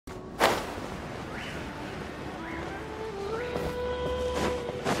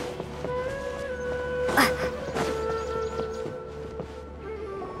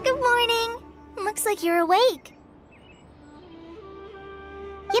like you're awake.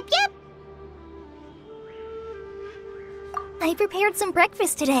 Yep. I prepared some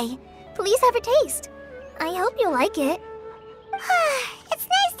breakfast today. Please have a taste. I hope you'll like it. It's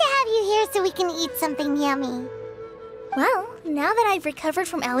nice to have you here so we can eat something yummy. Well, now that I've recovered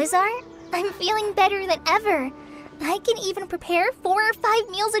from Elazar, I'm feeling better than ever. I can even prepare 4 or 5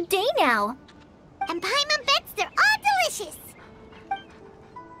 meals a day now. And Paimon bets they're all delicious.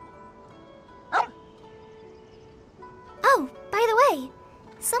 Oh, by the way,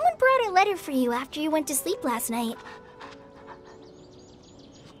 someone brought a letter for you after you went to sleep last night.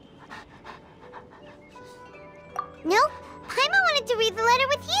 Nope, Paimon wanted to read the letter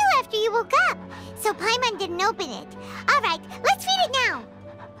with you after you woke up, so Paimon didn't open it. Alright, let's read it now.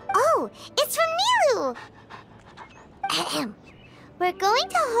 Oh, it's from Milu. Ahem. We're going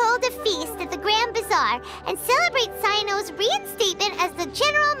to hold a feast at the Grand Bazaar and celebrate Cyno's reinstatement as the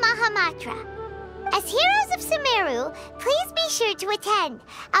General Mahamatra. As heroes of Sumeru, please be sure to attend.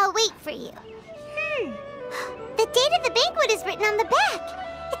 I'll wait for you. The date of the banquet is written on the back.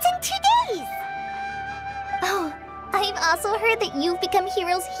 It's in 2 days. Oh, I've also heard that you've become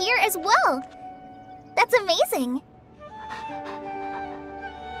heroes here as well. That's amazing.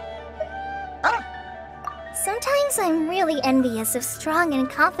 Sometimes I'm really envious of strong and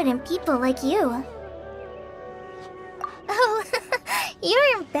confident people like you. Oh,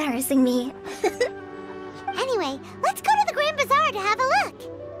 you're embarrassing me. Anyway, let's go to the Grand Bazaar to have a look.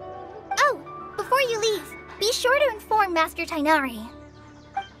 Oh, before you leave, be sure to inform Master Tainari.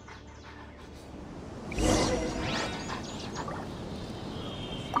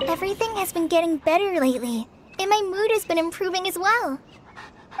 Everything has been getting better lately, and my mood has been improving as well.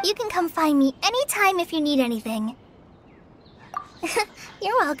 You can come find me anytime if you need anything.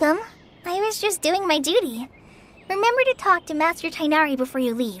 You're welcome. I was just doing my duty. Remember to talk to Master Tainari before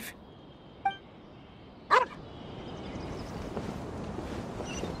you leave.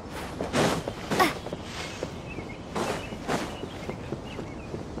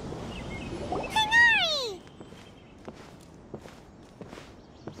 Tainari!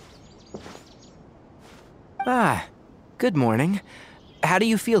 Ah, good morning. How do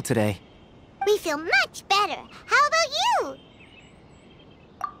you feel today? We feel much better. How about you?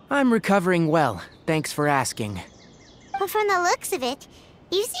 I'm recovering well, thanks for asking. But from the looks of it,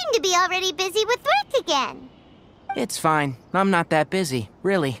 you seem to be already busy with work again. It's fine. I'm not that busy,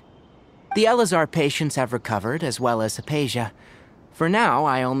 really. The Elazar patients have recovered, as well as Hypatia. For now,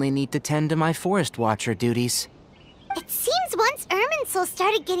 I only need to tend to my Forest Watcher duties. It seems once Irminsul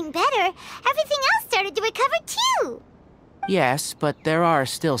started getting better, everything else started to recover too. Yes, but there are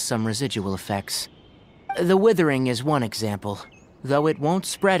still some residual effects. The withering is one example. Though it won't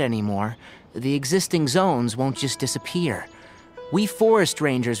spread anymore, the existing zones won't just disappear. We forest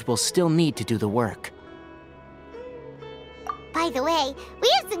rangers will still need to do the work. By the way,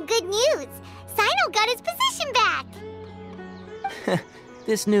 we have some good news. Cyno got his position back.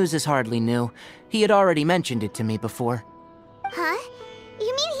 This news is hardly new. He had already mentioned it to me before. Huh?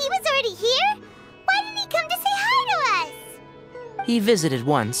 You mean he was already here? Why didn't he come to say hi to us? He visited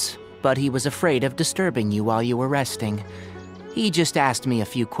once, but he was afraid of disturbing you while you were resting. He just asked me a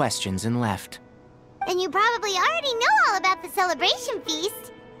few questions and left. Then you probably already know all about the celebration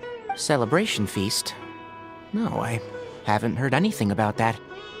feast. Celebration feast? No, I haven't heard anything about that.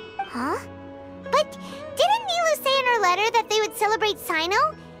 Huh? But didn't Nilu say in her letter that they would celebrate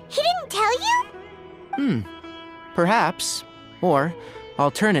Cyno? He didn't tell you? Perhaps. Or,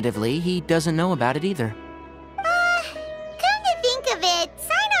 alternatively, he doesn't know about it either. Come to think of it,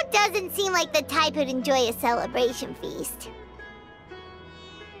 Cyno doesn't seem like the type who'd enjoy a celebration feast.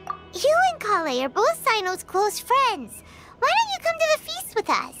 You and Kale are both Cyno's close friends. Why don't you come to the feast with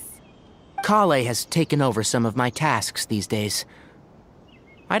us? Kale has taken over some of my tasks these days.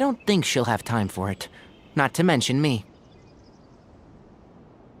 I don't think she'll have time for it. Not to mention me.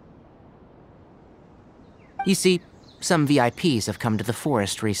 You see, some VIPs have come to the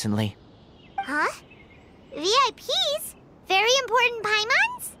forest recently. Huh? VIPs? Very important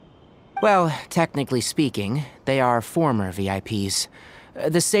Paimons? Well, technically speaking, they are former VIPs.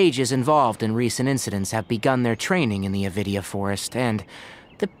 The sages involved in recent incidents have begun their training in the Avidia Forest, and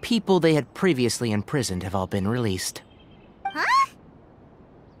the people they had previously imprisoned have all been released. Huh?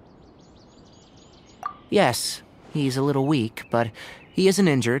 Yes, he's a little weak, but he isn't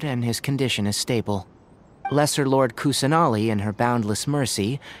injured and his condition is stable. Lesser Lord Kusanali, in her boundless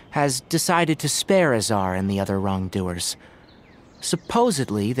mercy, has decided to spare Azar and the other wrongdoers.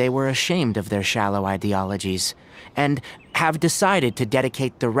 Supposedly, they were ashamed of their shallow ideologies, and have decided to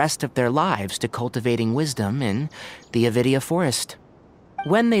dedicate the rest of their lives to cultivating wisdom in the Avidia Forest.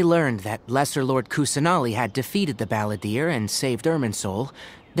 When they learned that Lesser Lord Kusanali had defeated the Balladeer and saved Irminsul,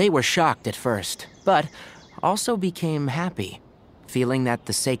 they were shocked at first, but also became happy, feeling that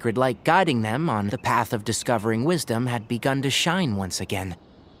the sacred light guiding them on the path of discovering wisdom had begun to shine once again.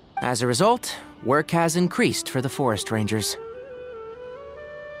 As a result, work has increased for the Forest Rangers.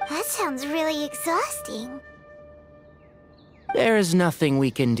 That sounds really exhausting. There is nothing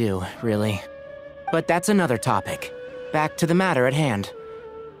we can do, really. But that's another topic. Back to the matter at hand.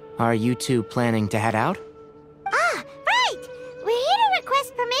 Are you two planning to head out? Ah, right! We're here to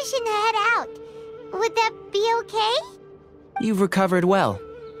request permission to head out. Would that be okay? You've recovered well.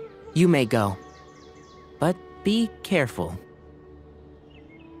 You may go. But be careful.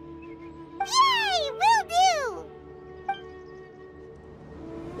 Yay! Will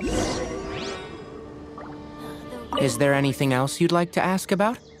do! Is there anything else you'd like to ask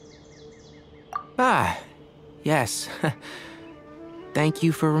about? Ah, yes. Thank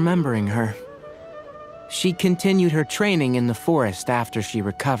you for remembering her. She continued her training in the forest after she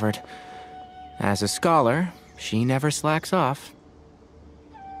recovered. As a scholar, she never slacks off.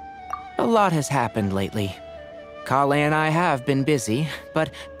 A lot has happened lately. Kale and I have been busy,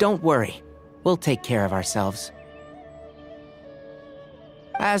 but don't worry. We'll take care of ourselves.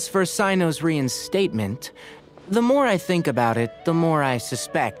 As for Sino's reinstatement, the more I think about it, the more I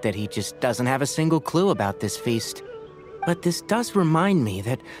suspect that he just doesn't have a single clue about this feast. But this does remind me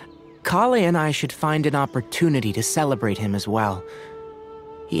that Kale and I should find an opportunity to celebrate him as well.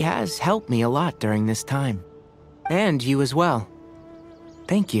 He has helped me a lot during this time. And you as well.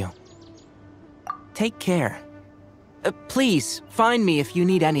 Thank you. Take care. Please, find me if you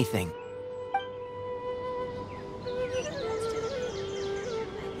need anything.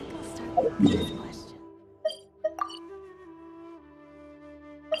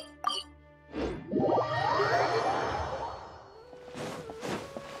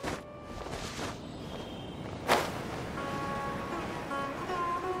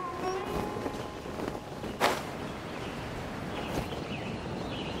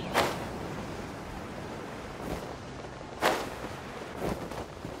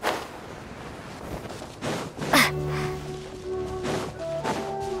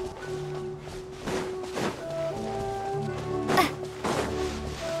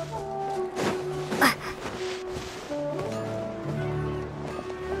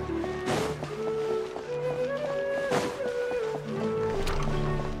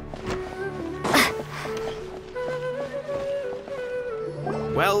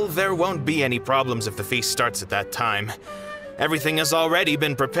 Well, there won't be any problems if the feast starts at that time. Everything has already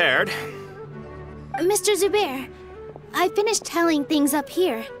been prepared. Mr. Zubair, I finished tallying things up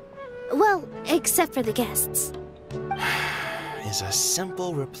here. Well, except for the guests. Is a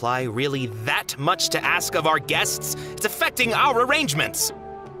simple reply really that much to ask of our guests? It's affecting our arrangements.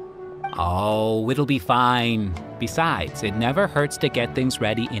 Oh, it'll be fine. Besides, it never hurts to get things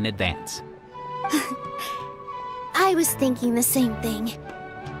ready in advance. I was thinking the same thing.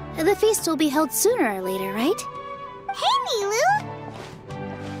 The feast will be held sooner or later, right? Hey, Nilu!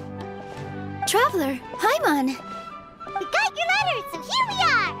 Traveler, Paimon! We got your letter, so here we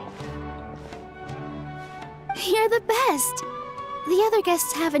are! You're the best! The other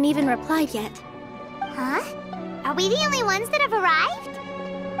guests haven't even replied yet. Huh? Are we the only ones that have arrived?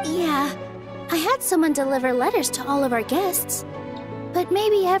 Yeah, I had someone deliver letters to all of our guests. But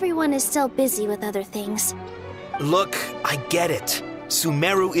maybe everyone is still busy with other things. Look, I get it.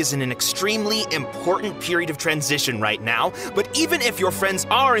 Sumeru is in an extremely important period of transition right now, but even if your friends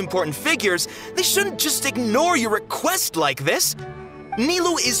are important figures, they shouldn't just ignore your request like this.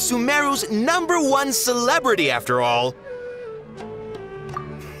 Nilu is Sumeru's #1 celebrity after all.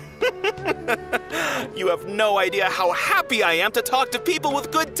 You have no idea how happy I am to talk to people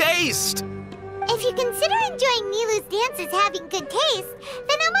with good taste. If you consider enjoying Nilu's dances having good taste,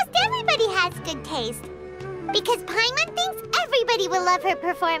 then almost everybody has good taste. Because Paimon thinks everybody will love her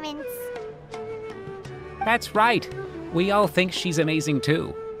performance. That's right. We all think she's amazing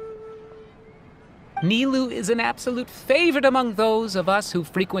too. Nilu is an absolute favorite among those of us who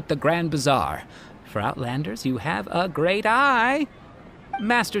frequent the Grand Bazaar. For Outlanders, you have a great eye.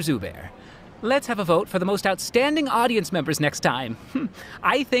 Master Zubair, let's have a vote for the most outstanding audience members next time.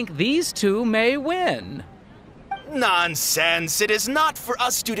 I think these two may win. Nonsense! It is not for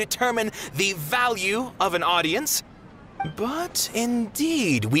us to determine the value of an audience. But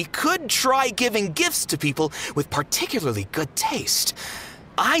indeed, we could try giving gifts to people with particularly good taste.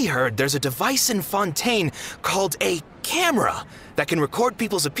 I heard there's a device in Fontaine called a camera that can record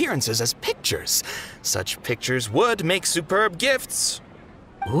people's appearances as pictures. Such pictures would make superb gifts.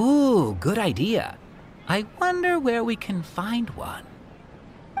 Ooh, good idea. I wonder where we can find one.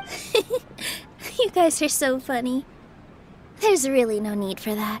 You guys are so funny. There's really no need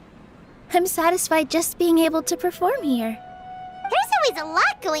for that. I'm satisfied just being able to perform here. There's always a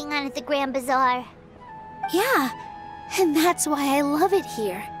lot going on at the Grand Bazaar. Yeah, and that's why I love it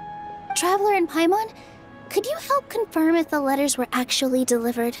here. Traveler and Paimon, could you help confirm if the letters were actually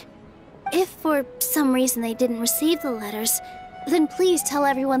delivered? If for some reason they didn't receive the letters, then please tell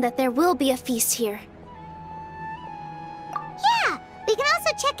everyone that there will be a feast here. Yeah, we can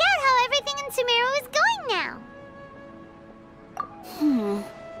also check out how everything in Sumeru is going now.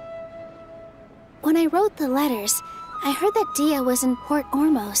 When I wrote the letters, I heard that Dia was in Port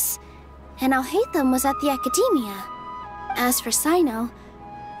Ormos, and Alhaitham was at the Academia. As for Sino,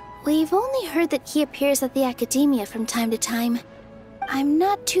 we've only heard that he appears at the Academia from time to time. I'm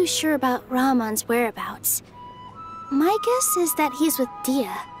not too sure about Ramon's whereabouts. My guess is that he's with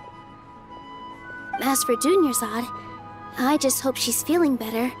Dia. As for Dunyarzad, I just hope she's feeling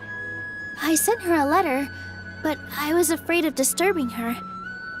better. I sent her a letter, but I was afraid of disturbing her.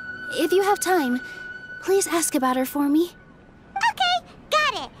 If you have time, please ask about her for me. Okay,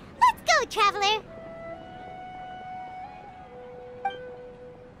 got it. Let's go, Traveler.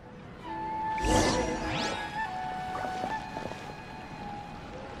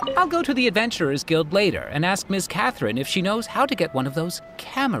 I'll go to the Adventurers Guild later and ask Ms. Catherine if she knows how to get one of those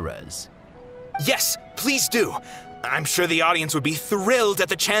cameras. Yes, please do. I'm sure the audience would be thrilled at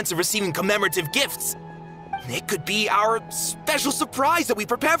the chance of receiving commemorative gifts. It could be our special surprise that we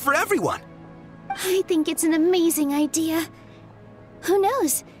prepare for everyone. I think it's an amazing idea. Who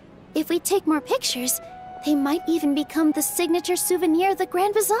knows? If we take more pictures, they might even become the signature souvenir of the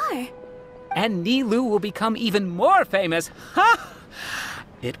Grand Bazaar. And Nilou will become even more famous. Ha!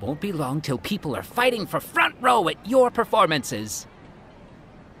 It won't be long till people are fighting for front row at your performances.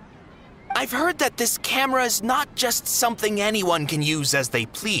 I've heard that this camera is not just something anyone can use as they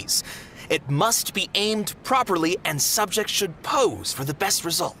please. It must be aimed properly, and subjects should pose for the best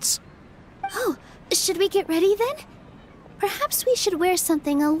results. Oh, should we get ready then? Perhaps we should wear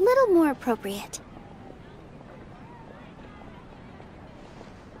something a little more appropriate.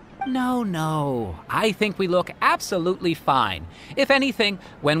 No. I think we look absolutely fine. If anything,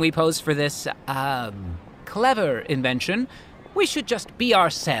 when we pose for this, clever invention, we should just be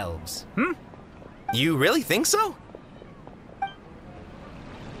ourselves, You really think so?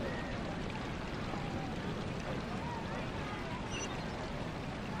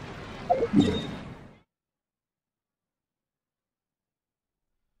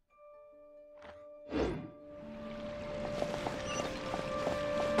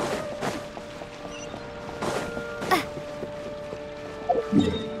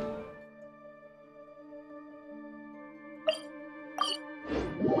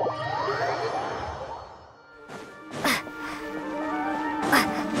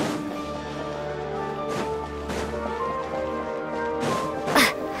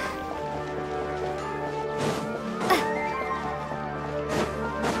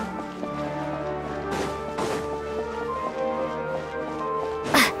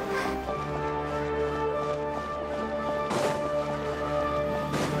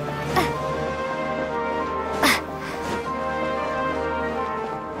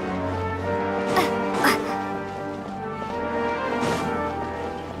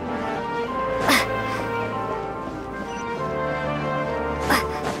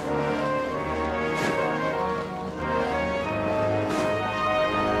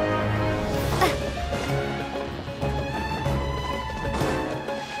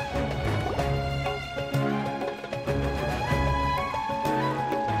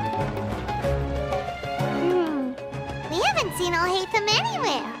 Seen Alhaitham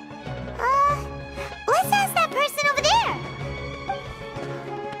anywhere. Let's ask that person over there.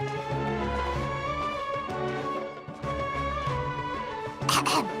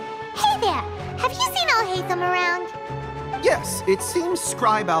 Hey there, have you seen Alhaitham around? Yes, it seems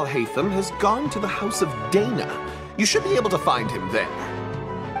Scribe Alhaitham has gone to the House of Dana. You should be able to find him there.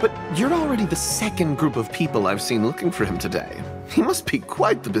 But you're already the second group of people I've seen looking for him today. He must be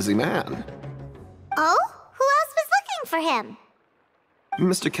quite the busy man. Oh? Who else was looking for him?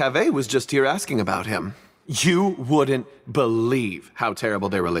 Mr. Cavey was just here asking about him. You wouldn't believe how terrible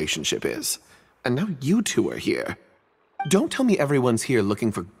their relationship is. And now you two are here. Don't tell me everyone's here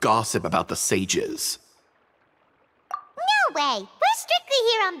looking for gossip about the sages. No way! We're strictly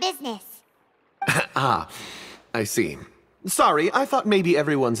here on business. Ah, I see. Sorry, I thought maybe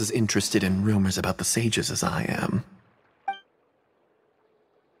everyone's as interested in rumors about the sages as I am.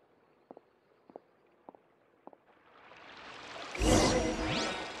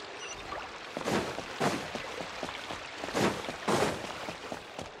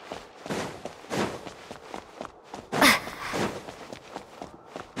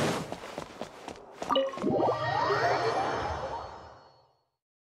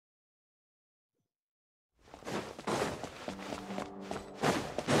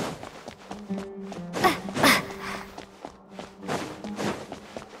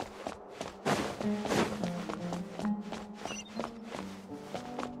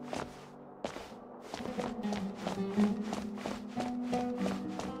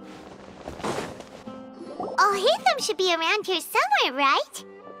 Hatham should be around here somewhere, right?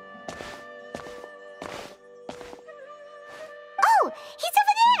 Oh, he's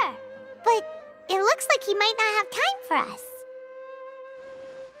over there! But it looks like he might not have time for us.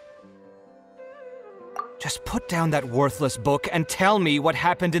 Just put down that worthless book and tell me what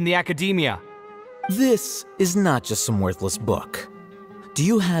happened in the academia. This is not just some worthless book. Do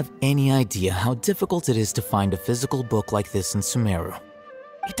you have any idea how difficult it is to find a physical book like this in Sumeru?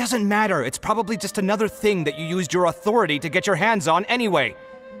 It doesn't matter. It's probably just another thing that you used your authority to get your hands on anyway.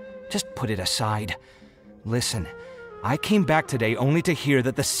 Just put it aside. Listen, I came back today only to hear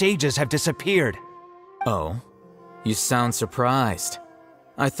that the sages have disappeared. Oh, you sound surprised.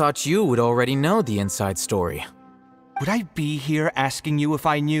 I thought you would already know the inside story. Would I be here asking you if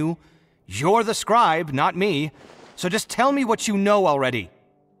I knew? You're the scribe, not me. So just tell me what you know already.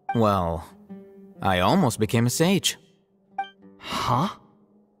 Well, I almost became a sage. Huh?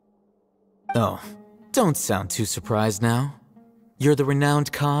 Oh, don't sound too surprised now. You're the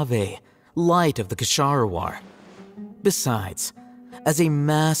renowned Kaveh, light of the Ksharawar. Besides, as a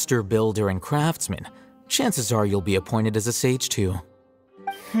master builder and craftsman, chances are you'll be appointed as a sage too.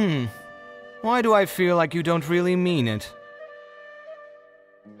 Why do I feel like you don't really mean it?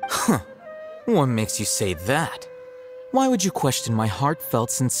 Huh. What makes you say that? Why would you question my heartfelt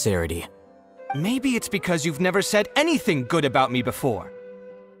sincerity? Maybe it's because you've never said anything good about me before.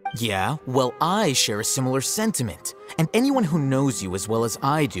 Yeah, well, I share a similar sentiment, and anyone who knows you as well as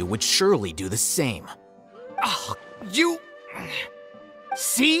I do would surely do the same. Ugh, you...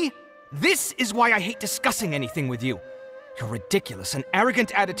 See? This is why I hate discussing anything with you. Your ridiculous and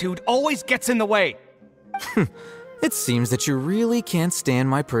arrogant attitude always gets in the way. It seems that you really can't stand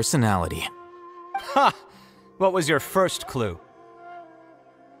my personality. Ha! What was your first clue?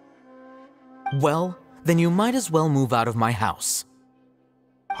 Well, then you might as well move out of my house.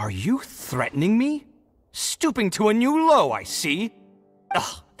 Are you threatening me? Stooping to a new low, I see.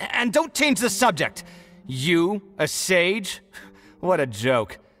 Ugh, and don't change the subject. You, a sage? What a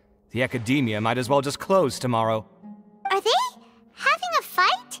joke. The academia might as well just close tomorrow. Are they having a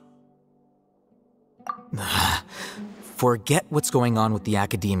fight? Forget what's going on with the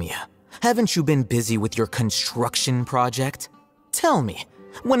academia. Haven't you been busy with your construction project? Tell me,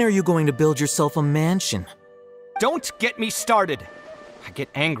 when are you going to build yourself a mansion? Don't get me started. I get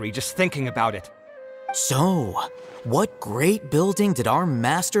angry just thinking about it. So, what great building did our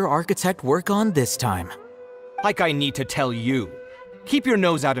master architect work on this time? Like I need to tell you. Keep your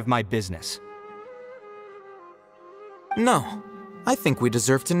nose out of my business. No, I think we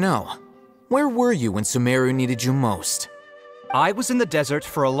deserve to know. Where were you when Sumeru needed you most? I was in the desert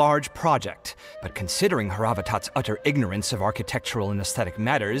for a large project, but considering Haravatat's utter ignorance of architectural and aesthetic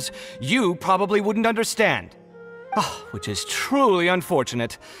matters, you probably wouldn't understand. Which is truly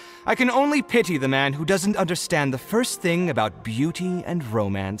unfortunate. I can only pity the man who doesn't understand the first thing about beauty and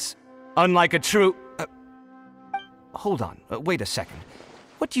romance. Unlike a true... Hold on, wait a second.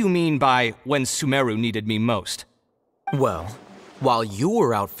 What do you mean by when Sumeru needed me most? Well, while you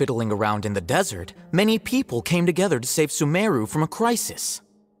were out fiddling around in the desert, many people came together to save Sumeru from a crisis.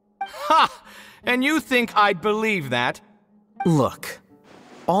 Ha! And you think I'd believe that? Look,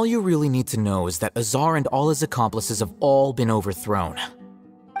 all you really need to know is that Azar and all his accomplices have all been overthrown.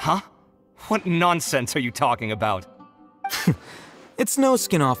 Huh? What nonsense are you talking about? It's no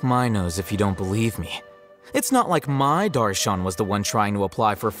skin off my nose if you don't believe me. It's not like my Darshan was the one trying to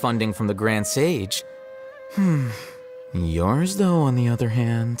apply for funding from the Grand Sage. Yours, though, on the other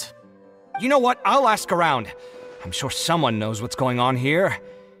hand... You know what? I'll ask around. I'm sure someone knows what's going on here.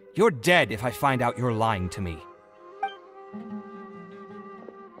 You're dead if I find out you're lying to me.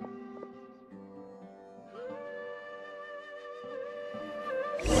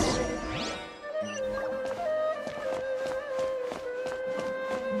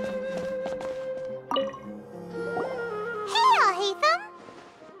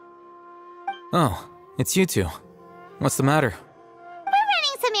 Oh, it's you two. What's the matter? We're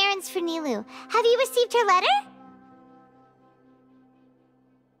running some errands for Nilou. Have you received her letter?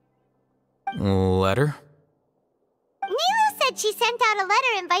 Letter? Nilou said she sent out a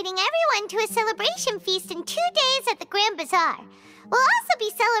letter inviting everyone to a celebration feast in 2 days at the Grand Bazaar. We'll also be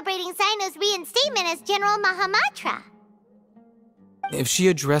celebrating Zaino's reinstatement as General Mahamatra. If she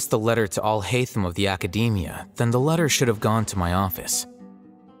addressed the letter to all Hatham of the Academia, then the letter should have gone to my office.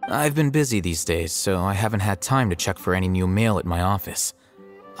 I've been busy these days, so I haven't had time to check for any new mail at my office.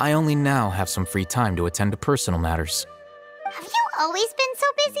 I only now have some free time to attend to personal matters. Have you always been so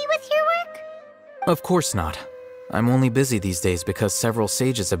busy with your work? Of course not. I'm only busy these days because several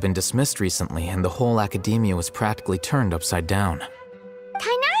sages have been dismissed recently and the whole academia was practically turned upside down.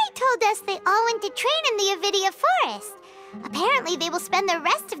 Kainari told told us they all went to train in the Avidia Forest. Apparently they will spend the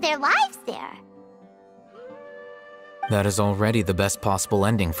rest of their lives there. That is already the best possible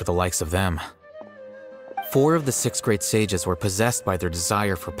ending for the likes of them. 4 of the 6 great sages were possessed by their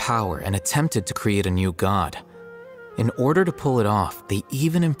desire for power and attempted to create a new god. In order to pull it off, they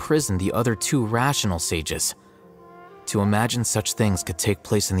even imprisoned the other 2 rational sages. To imagine such things could take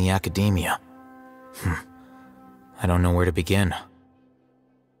place in the academia. I don't know where to begin.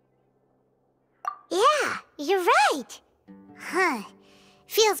 Yeah, you're right. Huh.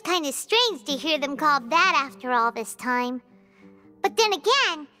 Feels kind of strange to hear them called that after all this time. But then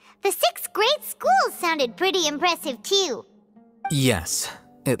again, the 6 great schools sounded pretty impressive too. Yes,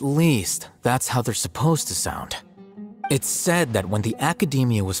 at least that's how they're supposed to sound. It's said that when the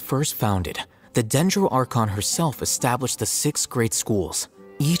academia was first founded, the Dendro Archon herself established the 6 great schools,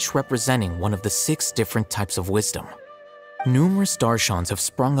 each representing one of the 6 different types of wisdom. Numerous Darshans have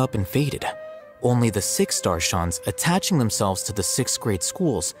sprung up and faded. Only the 6 Darshans, attaching themselves to the 6 great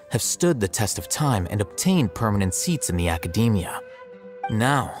schools, have stood the test of time and obtained permanent seats in the academia.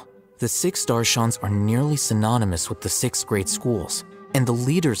 Now, the 6 Darshans are nearly synonymous with the 6 great schools, and the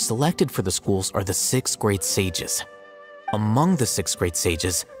leaders selected for the schools are the 6 great sages. Among the 6 great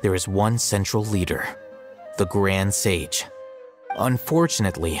sages, there is one central leader, the Grand Sage.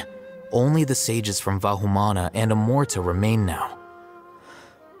 Unfortunately, only the sages from Vahumana and Amorta remain now.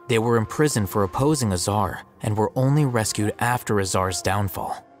 They were imprisoned for opposing Azar and were only rescued after Azar's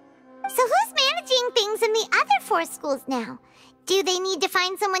downfall. So who's managing things in the other 4 schools now? Do they need to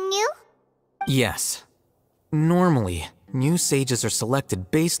find someone new? Yes. Normally, new sages are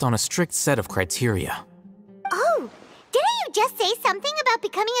selected based on a strict set of criteria. Oh, didn't you just say something about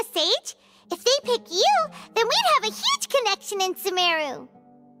becoming a sage? If they pick you, then we'd have a huge connection in Sumeru.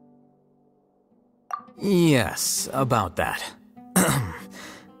 Yes, about that.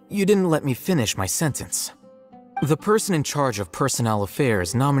 You didn't let me finish my sentence. The person in charge of personnel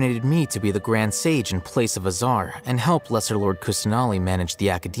affairs nominated me to be the Grand Sage in place of Azar and help Lesser Lord Kusanali manage the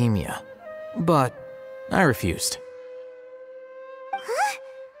academia. But I refused. Huh?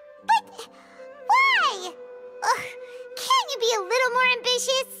 But why? Can't you be a little more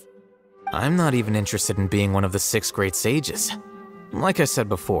ambitious? I'm not even interested in being one of the 6 great sages. Like I said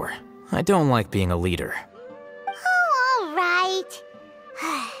before, I don't like being a leader. Oh, all right.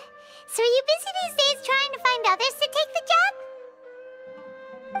 So are you busy these days trying to find others to take the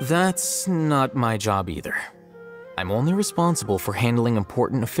job? That's not my job either. I'm only responsible for handling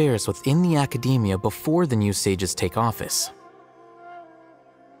important affairs within the academia before the new sages take office.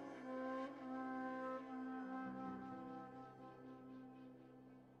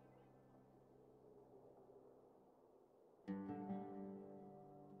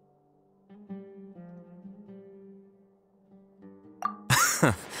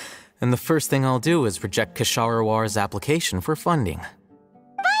 And the first thing I'll do is reject Kasharawar's application for funding.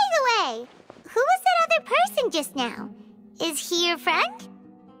 By the way, who was that other person just now? Is he your friend?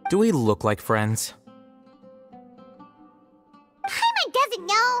 Do we look like friends? Paimon doesn't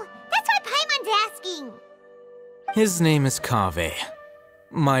know. That's why Paimon's asking. His name is Kaveh,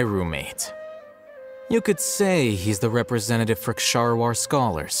 my roommate. You could say he's the representative for Ksharawar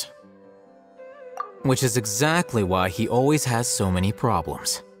scholars. Which is exactly why he always has so many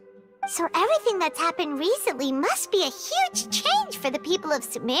problems. So everything that's happened recently must be a huge change for the people of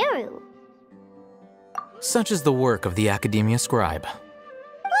Sumeru. Such is the work of the Academia Scribe.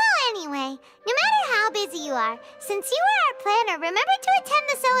 Well, anyway, no matter how busy you are, since you are our planner, remember to attend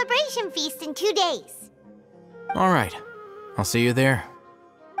the celebration feast in 2 days. Alright, I'll see you there.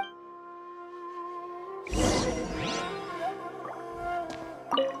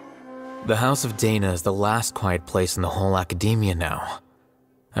 The House of Dana is the last quiet place in the whole academia now.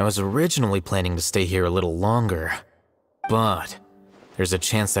 I was originally planning to stay here a little longer, but there's a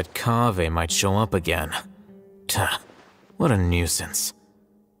chance that Kaveh might show up again. Tuh, what a nuisance.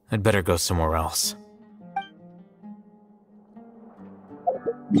 I'd better go somewhere else.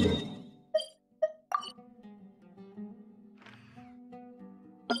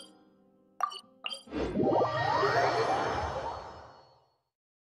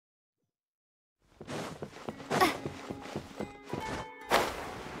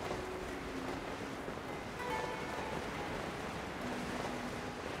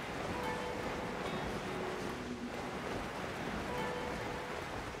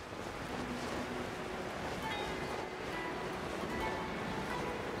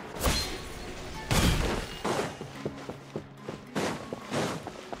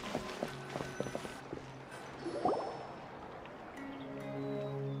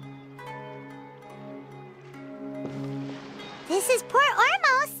 This is Port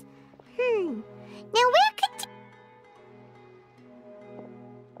Ormos.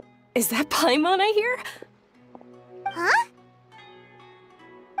 Is that Paimon I hear? Huh?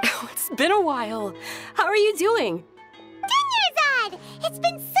 Oh, it's been a while. How are you doing? Dunyarzad! It's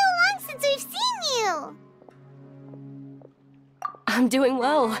been so long since we've seen you! I'm doing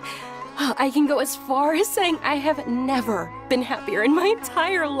well. I can go as far as saying I have never been happier in my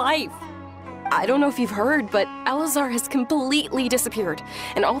entire life. I don't know if you've heard, but Alizar has completely disappeared,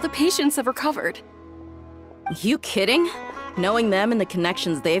 and all the patients have recovered. You kidding? Knowing them and the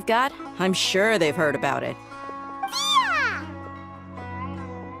connections they've got, I'm sure they've heard about it. Yeah!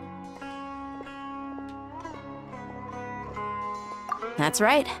 That's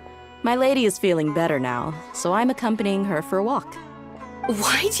right. My lady is feeling better now, so I'm accompanying her for a walk.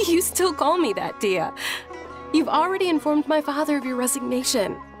 Why do you still call me that, Dia? You've already informed my father of your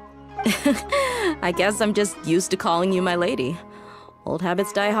resignation. I guess I'm just used to calling you my lady. Old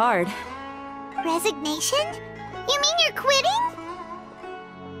habits die hard. Resignation? You mean you're quitting?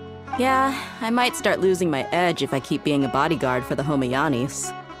 Yeah, I might start losing my edge if I keep being a bodyguard for the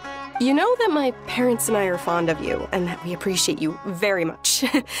Homayanis. You know that my parents and I are fond of you, and that we appreciate you very much.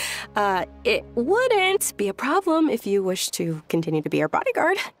 It wouldn't be a problem if you wish to continue to be our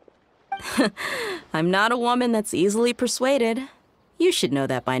bodyguard. I'm not a woman that's easily persuaded. You should know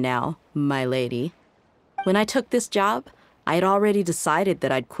that by now, my lady. When I took this job, I had already decided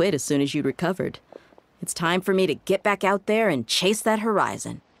that I'd quit as soon as you recovered. It's time for me to get back out there and chase that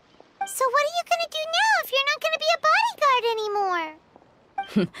horizon. So what are you gonna do now if you're not gonna be a bodyguard anymore?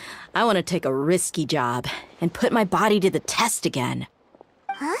 I want to take a risky job and put my body to the test again.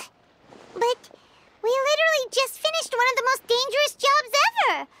 Huh? But we literally just finished one of the most dangerous jobs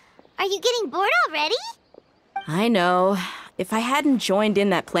ever! Are you getting bored already? I know. If I hadn't joined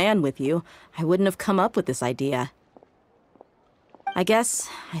in that plan with you, I wouldn't have come up with this idea. I guess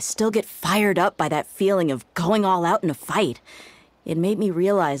I still get fired up by that feeling of going all out in a fight. It made me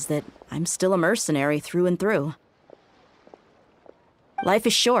realize that I'm still a mercenary through and through. Life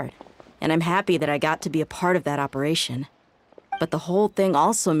is short, and I'm happy that I got to be a part of that operation. But the whole thing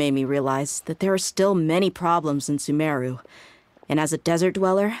also made me realize that there are still many problems in Sumeru. And as a desert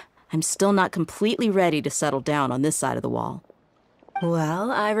dweller, I'm still not completely ready to settle down on this side of the wall.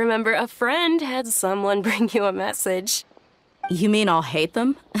 Well, I remember a friend had someone bring you a message. You mean I'll hate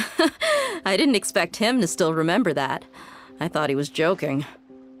them? I didn't expect him to still remember that. I thought he was joking.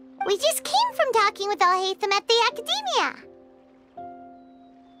 We just came from talking with Alhaitham at the Academia.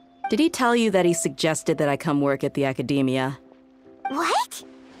 Did he tell you that he suggested that I come work at the Academia? What?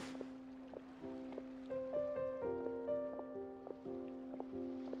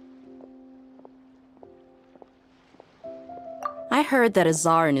 I heard that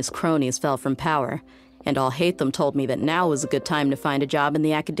Azar and his cronies fell from power, and Alhaitham told me that now was a good time to find a job in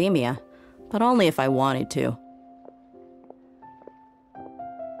the Academia, but only if I wanted to.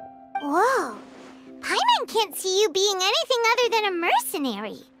 Whoa. Paimon can't see you being anything other than a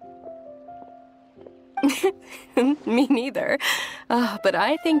mercenary. Me neither. But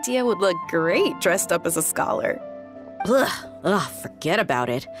I think Dia would look great dressed up as a scholar. Ugh, forget about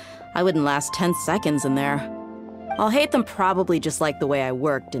it. I wouldn't last 10 seconds in there. Alhaitham probably just liked the way I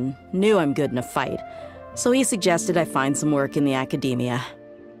worked and knew I'm good in a fight, so he suggested I find some work in the Academia.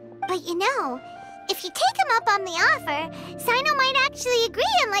 But you know, if you take him up on the offer, Sino might actually agree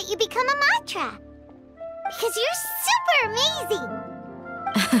and let you become a Matra. Because you're super amazing!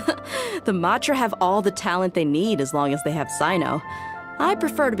 The Matra have all the talent they need as long as they have Sino. I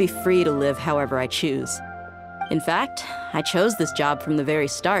prefer to be free to live however I choose. In fact, I chose this job from the very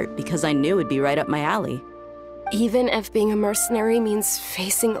start because I knew it'd be right up my alley. Even if being a mercenary means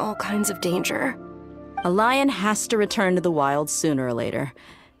facing all kinds of danger. A lion has to return to the wild sooner or later.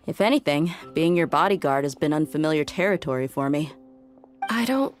 If anything, being your bodyguard has been unfamiliar territory for me. I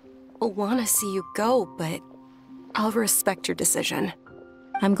don't want to see you go, but I'll respect your decision.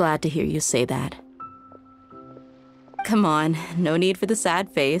 I'm glad to hear you say that. Come on, no need for the sad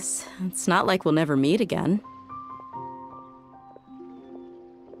face. It's not like we'll never meet again.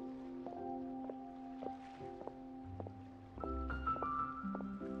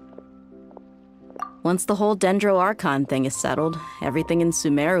 Once the whole Dendro Archon thing is settled, everything in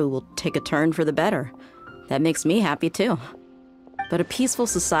Sumeru will take a turn for the better. That makes me happy too. But a peaceful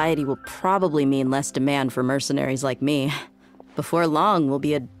society will probably mean less demand for mercenaries like me. Before long, we'll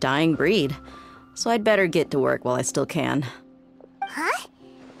be a dying breed. So I'd better get to work while I still can. Huh?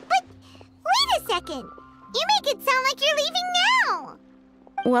 But wait a second! You make it sound like you're leaving now!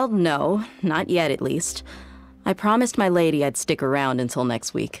 Well, no, not yet at least. I promised my lady I'd stick around until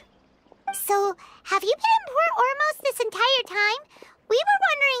next week. So, have you been in Port Ormos this entire time? We were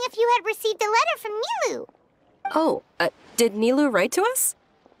wondering if you had received a letter from Nilu. Oh, did Nilu write to us?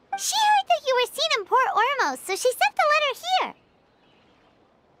 She heard that you were seen in Port Ormos, so she sent the letter here.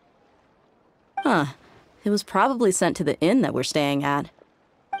 Huh. It was probably sent to the inn that we're staying at.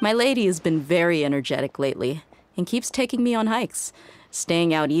 My lady has been very energetic lately and keeps taking me on hikes,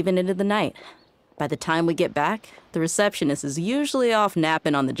 staying out even into the night. By the time we get back, the receptionist is usually off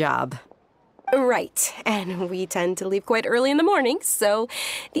napping on the job. Right, and we tend to leave quite early in the morning, so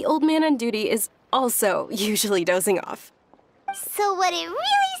the old man on duty is also usually dozing off. So what it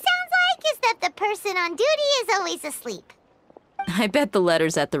really sounds like is that the person on duty is always asleep. I bet the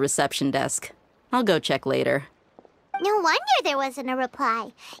letter's at the reception desk. I'll go check later. No wonder there wasn't a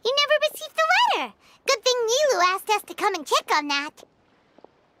reply. You never received the letter. Good thing Nilu asked us to come and check on that.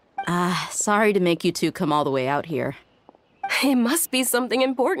 Sorry to make you two come all the way out here. It must be something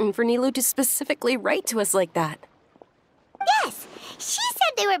important for Nilu to specifically write to us like that. Yes, she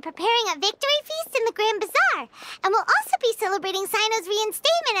said they were preparing a victory feast in the Grand Bazaar, and will also be celebrating Sino's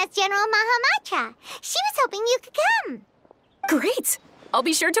reinstatement as General Mahamatra. She was hoping you could come. Great! I'll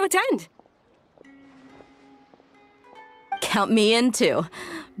be sure to attend. Count me in too.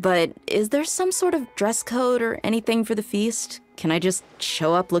 But is there some sort of dress code or anything for the feast? Can I just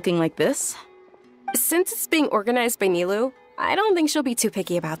show up looking like this? Since it's being organized by Nilu, I don't think she'll be too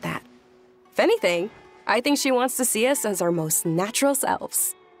picky about that. If anything, I think she wants to see us as our most natural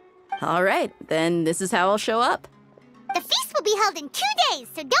selves. All right, then this is how I'll show up. The feast will be held in 2 days,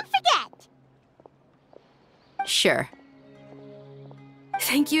 so don't forget. Sure.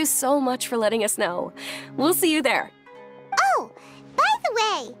 Thank you so much for letting us know. We'll see you there. Oh, by the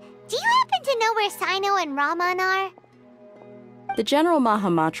way, do you happen to know where Sino and Raman are? The General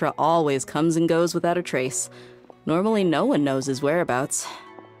Mahamatra always comes and goes without a trace. Normally no one knows his whereabouts.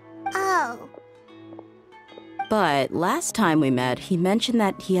 Oh. But last time we met, he mentioned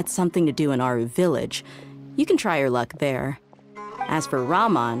that he had something to do in Aru village. You can try your luck there. As for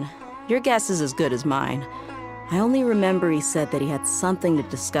Raman, your guess is as good as mine. I only remember he said that he had something to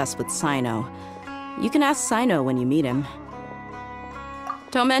discuss with Sino. You can ask Sino when you meet him.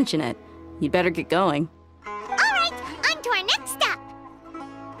 Don't mention it. You'd better get going. All right, on to our next stop.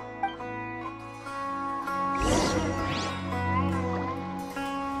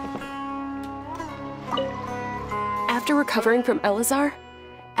 After recovering from Elazar,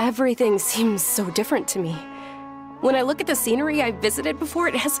 everything seems so different to me. When I look at the scenery I visited before,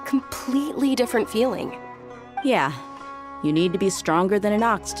 it has a completely different feeling. Yeah, you need to be stronger than an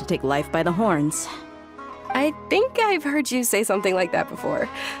ox to take life by the horns. I think I've heard you say something like that before.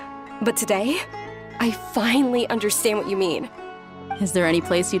 But today, I finally understand what you mean. Is there any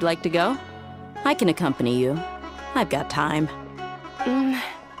place you'd like to go? I can accompany you. I've got time.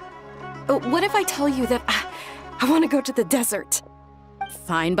 What if I tell you that I want to go to the desert?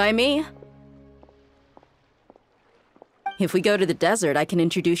 Fine by me. If we go to the desert, I can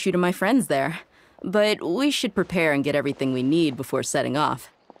introduce you to my friends there. But we should prepare and get everything we need before setting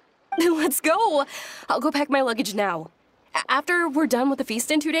off. Let's go! I'll go pack my luggage now. After we're done with the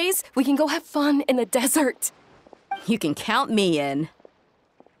feast in 2 days, we can go have fun in the desert. You can count me in.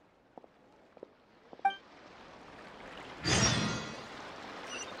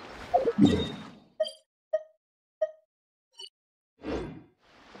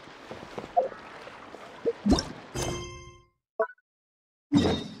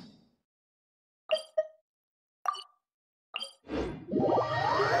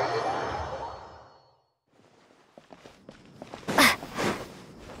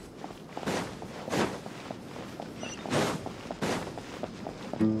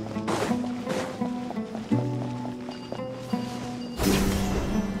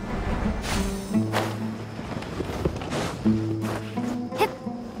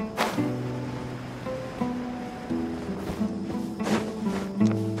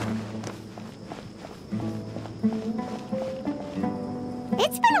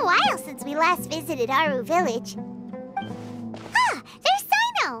 It's been a while since we last visited Aru village. Ah, there's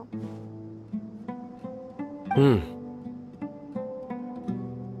Sino!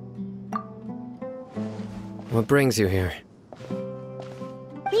 What brings you here?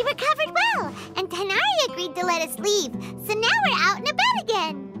 We recovered well, and Tanari agreed to let us leave, so now we're out and about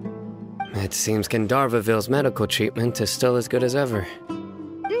again. It seems Gandharvaville's medical treatment is still as good as ever.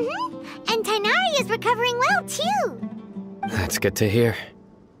 And Tanari is recovering well, too. That's good to hear.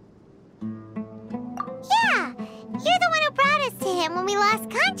 Yeah, you're the one who brought us to him when we lost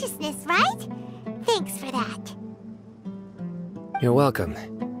consciousness, right? Thanks for that. You're welcome.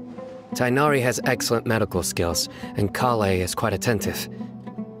 Tainari has excellent medical skills, and Kale is quite attentive.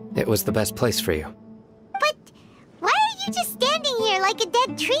 It was the best place for you. But why are you just standing here like a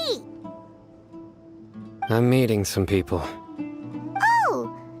dead tree? I'm meeting some people.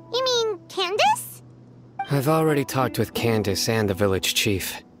 Oh, Candace? I've already talked with Candace and the village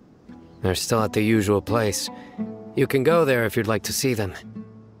chief. They're still at the usual place. You can go there if you'd like to see them.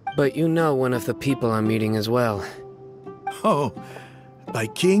 But you know one of the people I'm meeting as well. Oh, by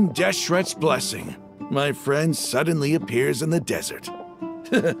King Deshret's blessing, my friend suddenly appears in the desert.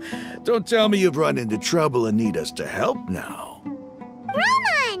 Don't tell me you've run into trouble and need us to help now.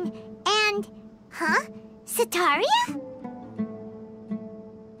 Roman! And... huh? Sataria?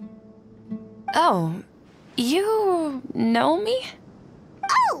 Oh, you know me?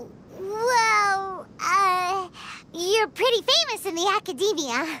 Oh, well, you're pretty famous in the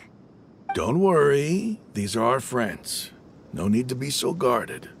academia. Don't worry, these are our friends. No need to be so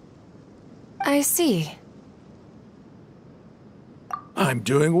guarded. I see. I'm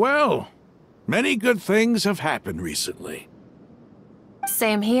doing well. Many good things have happened recently.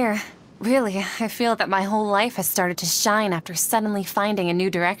 Same here. Really, I feel that my whole life has started to shine after suddenly finding a new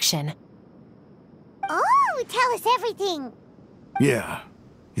direction. Oh, tell us everything. Yeah,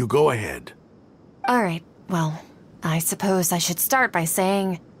 you go ahead. Alright, well, I suppose I should start by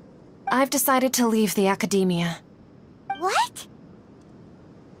saying I've decided to leave the academia. What?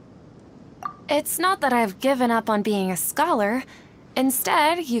 It's not that I've given up on being a scholar.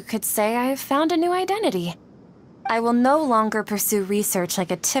 Instead, you could say I've found a new identity. I will no longer pursue research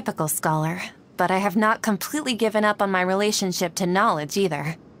like a typical scholar, but I have not completely given up on my relationship to knowledge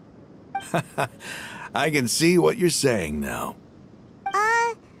either. I can see what you're saying now.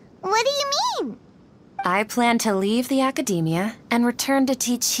 What do you mean? I plan to leave the academia and return to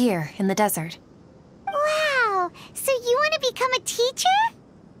teach here in the desert. Wow, so you want to become a teacher?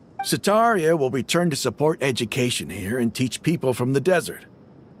 Sataria will return to support education here and teach people from the desert.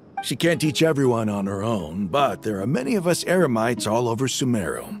 She can't teach everyone on her own, but there are many of us Eremites all over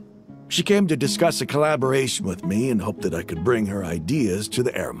Sumeru. She came to discuss a collaboration with me and hoped that I could bring her ideas to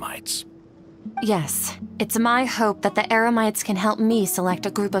the Eremites. Yes, it's my hope that the Eremites can help me select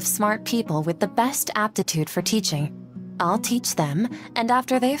a group of smart people with the best aptitude for teaching. I'll teach them, and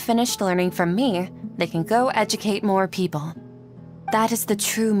after they've finished learning from me, they can go educate more people. That is the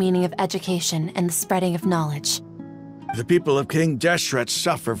true meaning of education and the spreading of knowledge. The people of King Deshret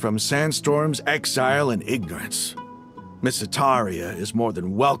suffer from sandstorms, exile, and ignorance. Miss Sataria is more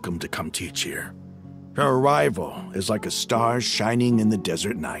than welcome to come teach here. Her arrival is like a star shining in the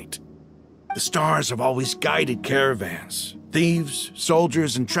desert night. The stars have always guided caravans, thieves,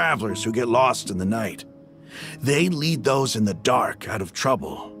 soldiers, and travelers who get lost in the night. They lead those in the dark out of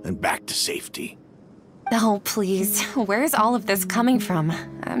trouble and back to safety. Oh, please. Where's all of this coming from?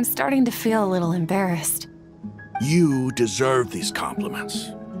 I'm starting to feel a little embarrassed. You deserve these compliments.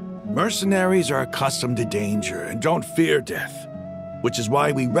 Mercenaries are accustomed to danger and don't fear death, which is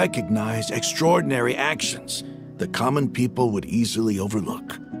why we recognize extraordinary actions that common people would easily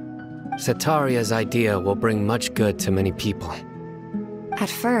overlook. Sataria's idea will bring much good to many people. At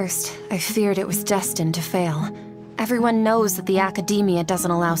first, I feared it was destined to fail. Everyone knows that the academia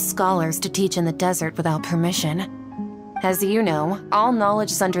doesn't allow scholars to teach in the desert without permission. As you know, all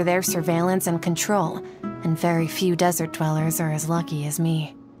knowledge is under their surveillance and control, and very few desert dwellers are as lucky as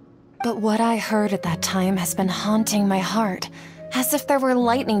me. But what I heard at that time has been haunting my heart, as if there were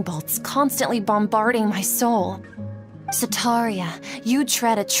lightning bolts constantly bombarding my soul. Sataria, you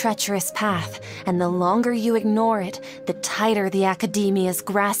tread a treacherous path, and the longer you ignore it, the tighter the academia's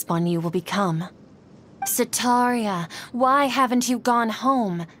grasp on you will become. Sataria, why haven't you gone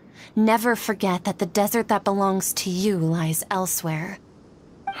home? Never forget that the desert that belongs to you lies elsewhere.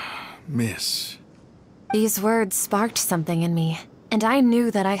 Miss. These words sparked something in me, and I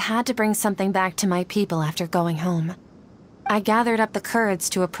knew that I had to bring something back to my people after going home. I gathered up the courage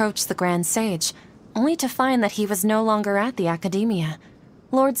to approach the Grand Sage, only to find that he was no longer at the academia.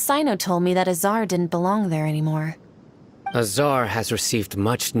 Lord Sino told me that Azar didn't belong there anymore. Azar has received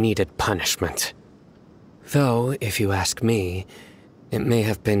much-needed punishment. Though, if you ask me, it may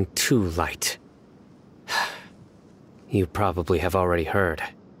have been too light. You probably have already heard.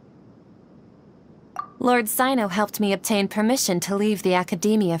 Lord Sino helped me obtain permission to leave the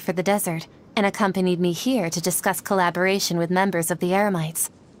academia for the desert, and accompanied me here to discuss collaboration with members of the Eremites.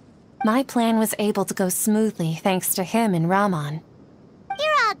 My plan was able to go smoothly thanks to him and Rahman.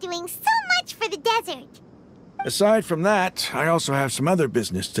 You're all doing so much for the desert. Aside from that, I also have some other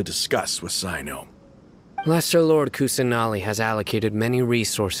business to discuss with Sino. Lesser Lord Kusanali has allocated many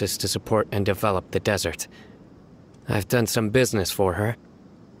resources to support and develop the desert. I've done some business for her,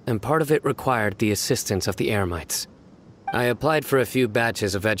 and part of it required the assistance of the Eremites. I applied for a few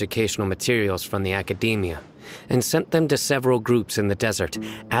batches of educational materials from the academia, and sent them to several groups in the desert,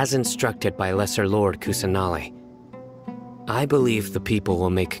 as instructed by Lesser Lord Kusanali. I believe the people will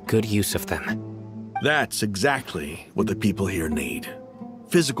make good use of them. That's exactly what the people here need.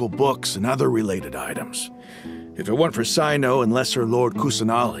 Physical books and other related items. If it weren't for Sino and Lesser Lord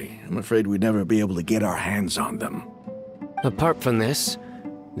Kusanali, I'm afraid we'd never be able to get our hands on them. Apart from this,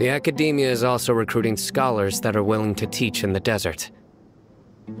 the Academia is also recruiting scholars that are willing to teach in the desert.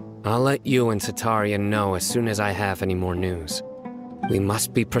 I'll let you and Sataria know as soon as I have any more news. We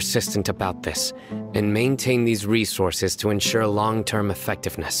must be persistent about this, and maintain these resources to ensure long-term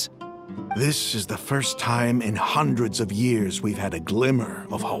effectiveness. This is the first time in hundreds of years we've had a glimmer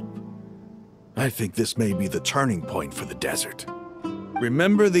of hope. I think this may be the turning point for the desert.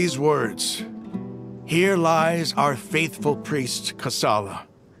 Remember these words. Here lies our faithful priest, Kasala.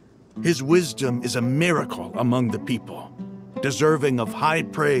 His wisdom is a miracle among the people, deserving of high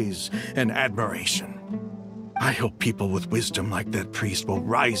praise and admiration. I hope people with wisdom like that priest will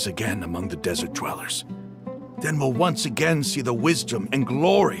rise again among the desert dwellers. Then we'll once again see the wisdom and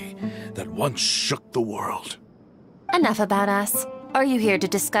glory that once shook the world. Enough about us. Are you here to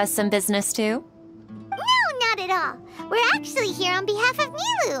discuss some business too? No, not at all. We're actually here on behalf of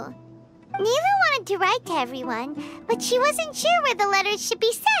Nilu. Nilu wanted to write to everyone, but she wasn't sure where the letters should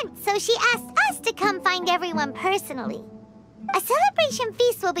be sent, so she asked us to come find everyone personally. A celebration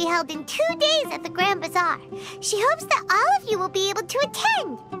feast will be held in 2 days at the Grand Bazaar. She hopes that all of you will be able to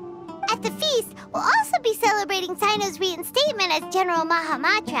attend. At the feast, we'll also be celebrating Sino's reinstatement as General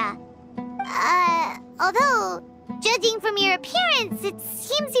Mahamatra. Although, judging from your appearance, it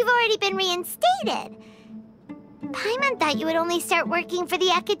seems you've already been reinstated. Paimon thought you would only start working for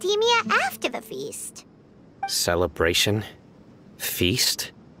the Academia after the feast. Celebration?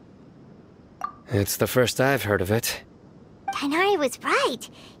 Feast? It's the first I've heard of it. Tighnari was right.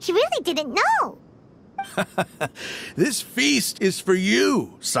 He really didn't know. This feast is for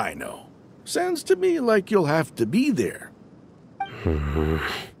you, Sino. Sounds to me like you'll have to be there.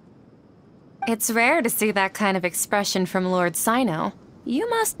 It's rare to see that kind of expression from Lord Sino. You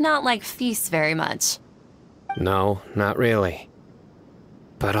must not like feasts very much. No, not really.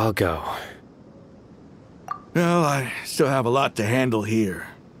 But I'll go. Well, I still have a lot to handle here.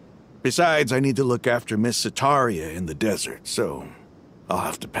 Besides, I need to look after Miss Sataria in the desert, so I'll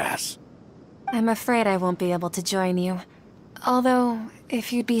have to pass. I'm afraid I won't be able to join you. Although,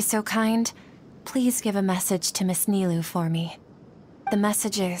 if you'd be so kind, please give a message to Miss Nilu for me. The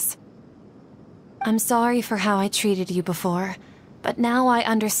message is, I'm sorry for how I treated you before, but now I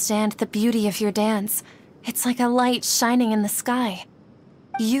understand the beauty of your dance. It's like a light shining in the sky.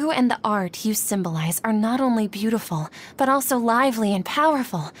 You and the art you symbolize are not only beautiful, but also lively and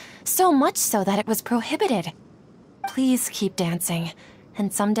powerful, so much so that it was prohibited. Please keep dancing,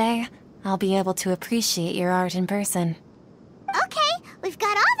 and someday, I'll be able to appreciate your art in person. Okay, we've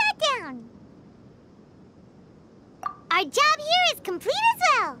got all that down. Our job here is complete as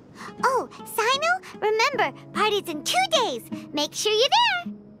well. Oh, Sino, remember, party's in 2 days. Make sure you're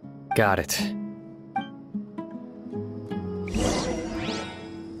there. Got it.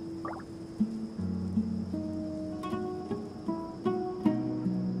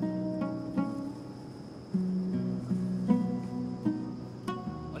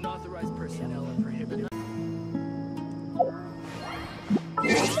 Unauthorized personnel are prohibited.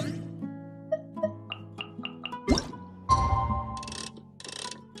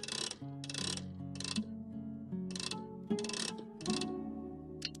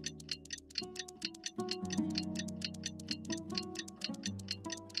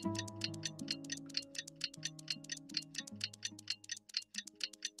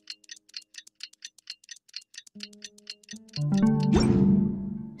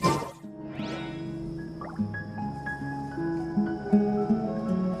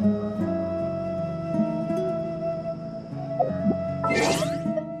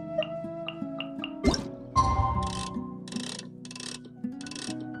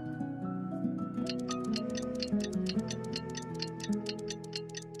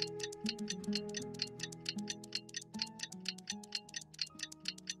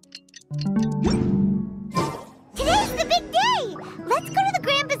 Today's the big day! Let's go to the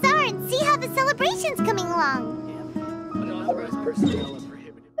Grand Bazaar and see how the celebration's coming along. Unauthorized personnel are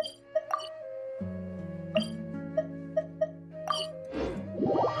prohibited.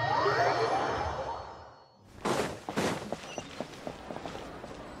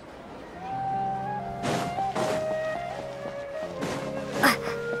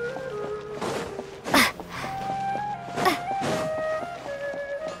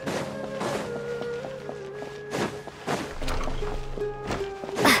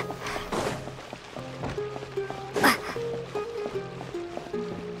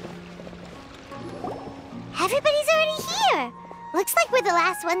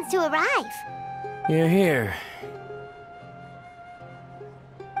 last ones to arrive. You're here.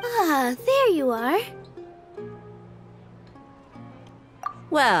 Ah, there you are.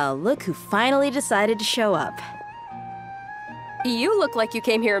 Well, look who finally decided to show up. You look like you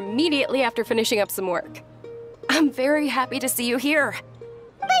came here immediately after finishing up some work. I'm very happy to see you here.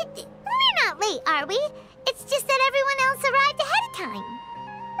 But we're not late, are we? It's just that everyone else arrived ahead of time.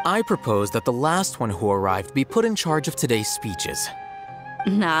 I propose that the last one who arrived be put in charge of today's speeches.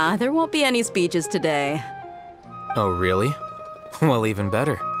 Nah, there won't be any speeches today. Oh, really? Well, even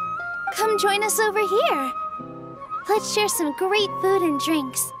better. Come join us over here. Let's share some great food and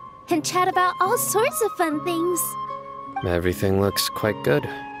drinks, and chat about all sorts of fun things. Everything looks quite good.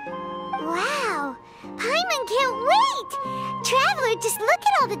 Wow! Paimon can't wait! Traveler, just look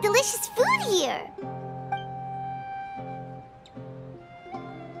at all the delicious food here!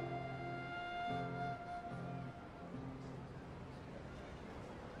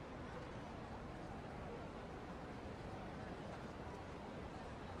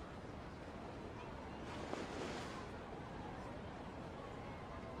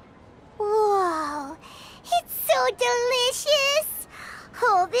 Whoa! It's so delicious!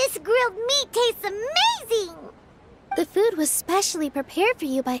 Oh, this grilled meat tastes amazing! The food was specially prepared for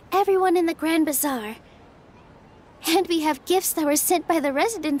you by everyone in the Grand Bazaar. And we have gifts that were sent by the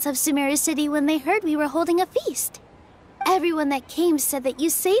residents of Sumeru City when they heard we were holding a feast. Everyone that came said that you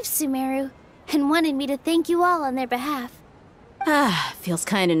saved Sumeru, and wanted me to thank you all on their behalf. Ah, feels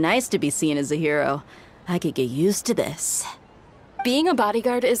kinda nice to be seen as a hero. I could get used to this. Being a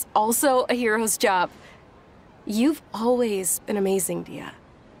bodyguard is also a hero's job. You've always been amazing, Dia.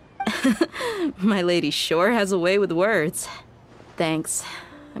 My lady sure has a way with words. Thanks.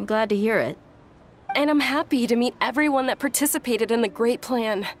 I'm glad to hear it. And I'm happy to meet everyone that participated in the great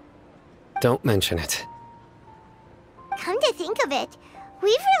plan. Don't mention it. Come to think of it,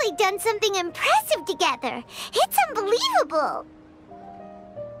 we've really done something impressive together. It's unbelievable.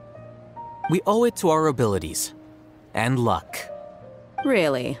 We owe it to our abilities. And luck.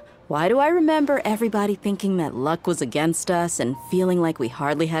 Really? Why do I remember everybody thinking that luck was against us and feeling like we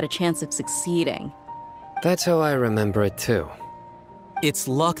hardly had a chance of succeeding? That's how I remember it too. It's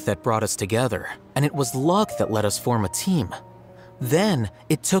luck that brought us together, and it was luck that let us form a team. Then,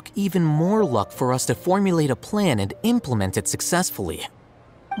 it took even more luck for us to formulate a plan and implement it successfully.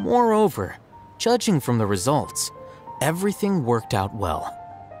 Moreover, judging from the results, everything worked out well.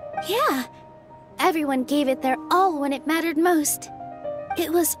 Yeah, everyone gave it their all when it mattered most. It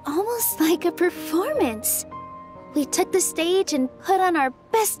was almost like a performance. We took the stage and put on our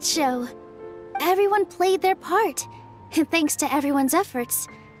best show. Everyone played their part, and thanks to everyone's efforts,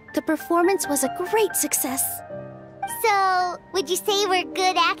 the performance was a great success. So, would you say we're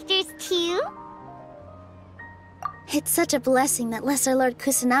good actors too? It's such a blessing that Lesser Lord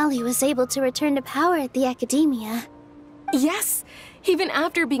Kusanali was able to return to power at the Academia. Yes! Even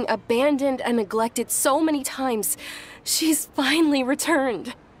after being abandoned and neglected so many times, she's finally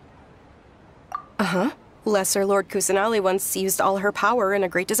returned. Uh-huh. Lesser Lord Kusanali once used all her power in a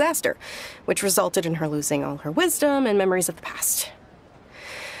great disaster, which resulted in her losing all her wisdom and memories of the past.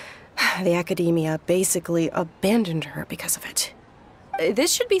 The Academia basically abandoned her because of it.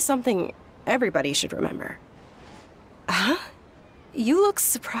 This should be something everybody should remember. Huh? You look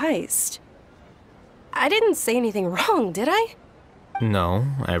surprised. I didn't say anything wrong, did I? No,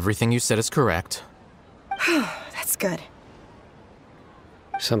 everything you said is correct. That's good.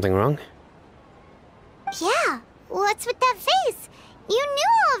 Something wrong? Yeah, what's with that face? You knew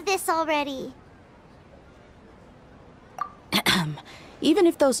all of this already. Even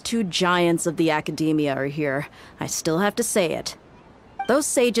if those two giants of the Academia are here, I still have to say it. Those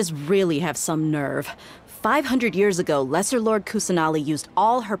sages really have some nerve. 500 years ago, Lesser Lord Kusanali used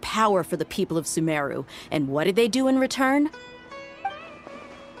all her power for the people of Sumeru, and what did they do in return?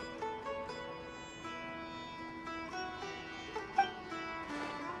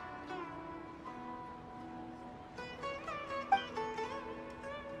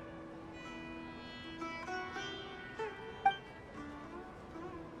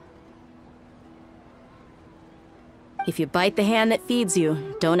 If you bite the hand that feeds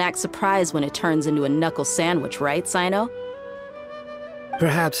you, don't act surprised when it turns into a knuckle sandwich, right, Sino?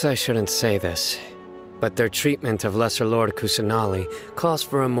 Perhaps I shouldn't say this, but their treatment of Lesser Lord Kusanali calls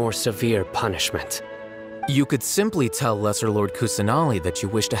for a more severe punishment. You could simply tell Lesser Lord Kusanali that you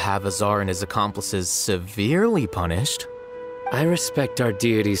wish to have Azar and his accomplices severely punished. I respect our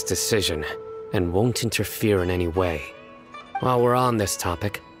deity's decision, and won't interfere in any way. While we're on this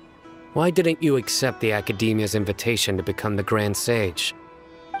topic, why didn't you accept the Academia's invitation to become the Grand Sage?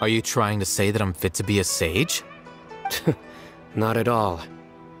 Are you trying to say that I'm fit to be a sage? Not at all.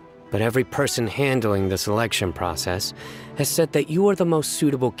 but every person handling the selection process has said that you are the most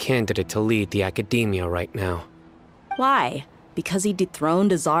suitable candidate to lead the academia right now. Why? Because he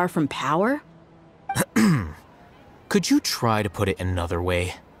dethroned Azar from power? Could you try to put it another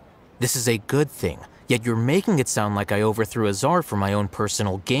way? This is a good thing, yet you're making it sound like I overthrew Azar for my own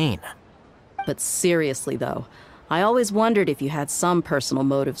personal gain. But seriously, though, I always wondered if you had some personal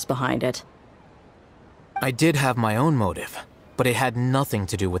motives behind it. I did have my own motive, but it had nothing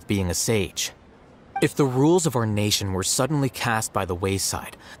to do with being a sage. If the rules of our nation were suddenly cast by the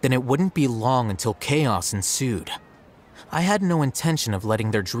wayside, then it wouldn't be long until chaos ensued. I had no intention of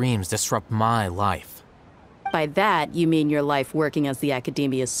letting their dreams disrupt my life. By that, you mean your life working as the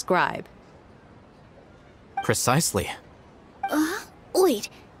Academia's scribe. Precisely. Wait,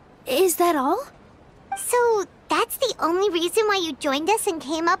 is that all? So, that's the only reason why you joined us and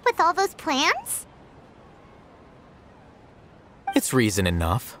came up with all those plans? It's reason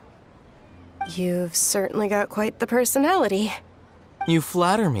enough. You've certainly got quite the personality. You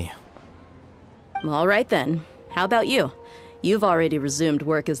flatter me. All right then. How about you? You've already resumed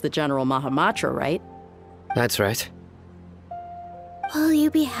work as the General Mahamatra, right? That's right. Will you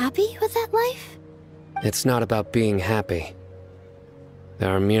be happy with that life? It's not about being happy. There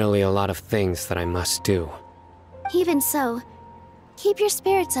are merely a lot of things that I must do. Even so, keep your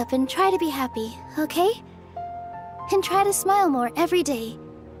spirits up and try to be happy, okay? And try to smile more every day,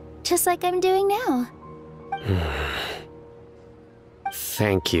 just like I'm doing now.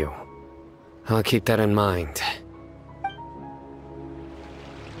 Thank you. I'll keep that in mind.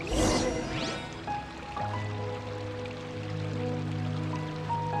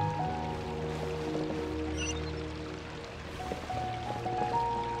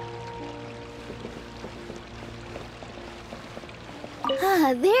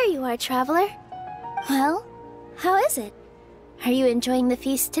 Ah, there you are, traveler. Well, how is it? Are you enjoying the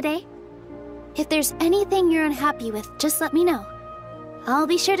feast today? If there's anything you're unhappy with, just let me know. I'll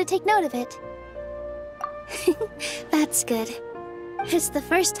be sure to take note of it. That's good. It's the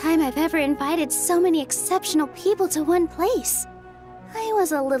first time I've ever invited so many exceptional people to one place. I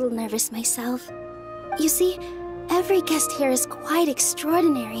was a little nervous myself. You see, every guest here is quite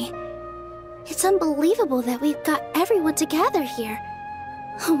extraordinary. It's unbelievable that we've got everyone together here.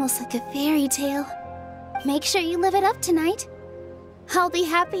 Almost like a fairy tale. Make sure you live it up tonight. I'll be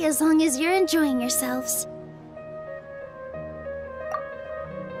happy as long as you're enjoying yourselves.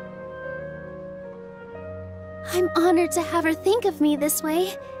 I'm honored to have her think of me this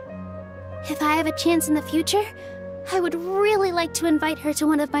way. If I have a chance in the future, I would really like to invite her to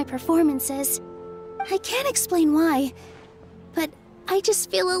one of my performances. I can't explain why, but I just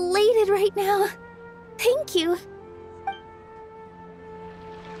feel elated right now. Thank you.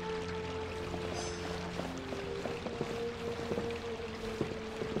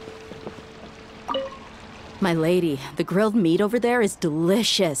 My lady, the grilled meat over there is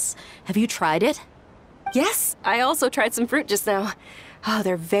delicious. Have you tried it? Yes, I also tried some fruit just now. Oh,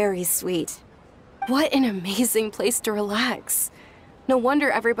 they're very sweet. What an amazing place to relax. No wonder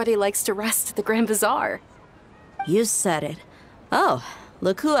everybody likes to rest at the Grand Bazaar. You said it. Oh,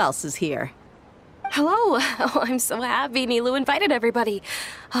 look who else is here. Hello. Oh, I'm so happy Nilou invited everybody.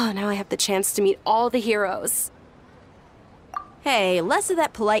 Oh, now I have the chance to meet all the heroes. Hey, less of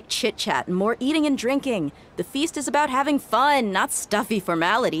that polite chit-chat and more eating and drinking. The feast is about having fun, not stuffy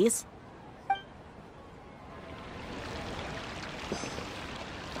formalities.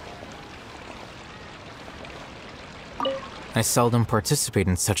 I seldom participate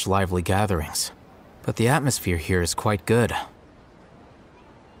in such lively gatherings, but the atmosphere here is quite good.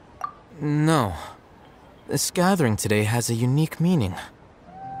 No, this gathering today has a unique meaning.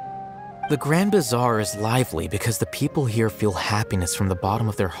 The Grand Bazaar is lively because the people here feel happiness from the bottom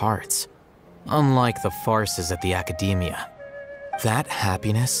of their hearts, unlike the farces at the Academia. That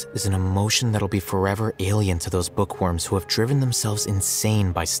happiness is an emotion that'll be forever alien to those bookworms who have driven themselves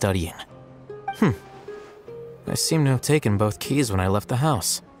insane by studying. I seem to have taken both keys when I left the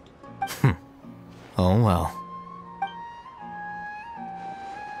house. Oh well.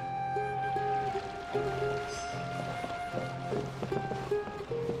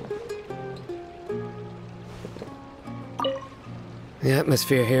 The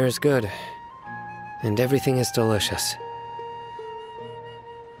atmosphere here is good, and everything is delicious.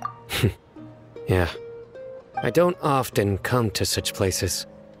 Yeah, I don't often come to such places,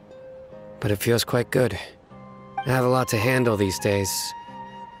 but it feels quite good. I have a lot to handle these days.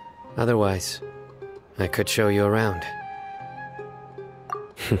 Otherwise, I could show you around.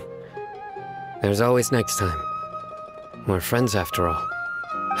 There's always next time. We're friends after all.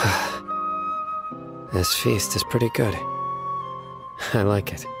 This feast is pretty good. I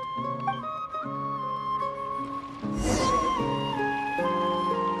like it.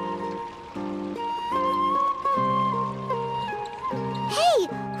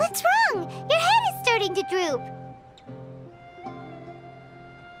 What's wrong? Your head is starting to droop.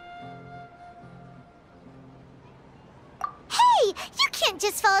 Hey, you can't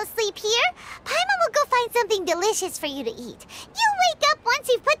just fall asleep here. Paimon will go find something delicious for you to eat. You'll wake up once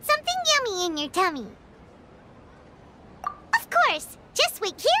you've put something yummy in your tummy. Of course. Just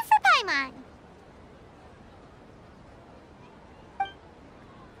wait here for Paimon.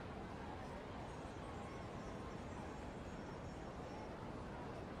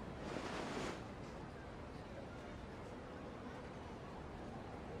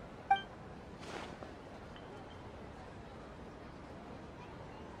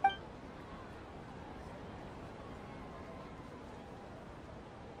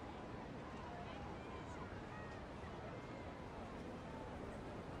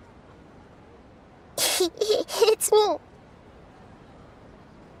 It's me.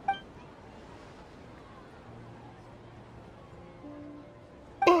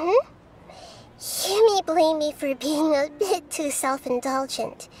 You may blame me for being a bit too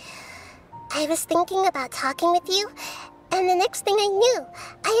self-indulgent. I was thinking about talking with you, and the next thing I knew,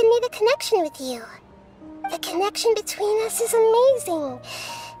 I had made a connection with you. The connection between us is amazing.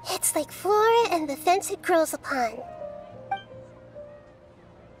 It's like flora and the fence it grows upon.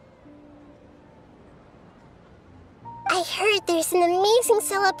 I heard there's an amazing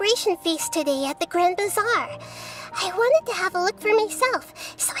celebration feast today at the Grand Bazaar. I wanted to have a look for myself,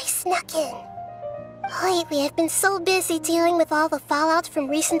 so I snuck in. Lately, I've been so busy dealing with all the fallout from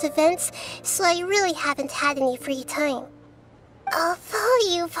recent events, so I really haven't had any free time. Although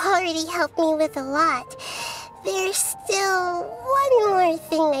you've already helped me with a lot, there's still one more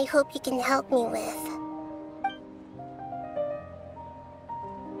thing I hope you can help me with.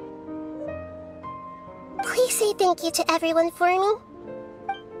 Please say thank you to everyone for me.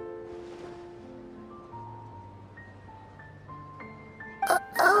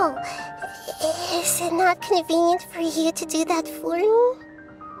 Is it not convenient for you to do that for me?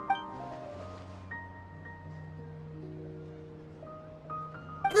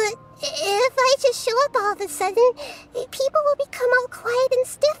 But if I just show up all of a sudden, people will become all quiet and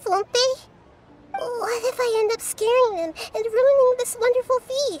stiff, won't they? What if I end up scaring them and ruining this wonderful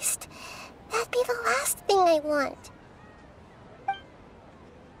feast? That'd be the last thing I want.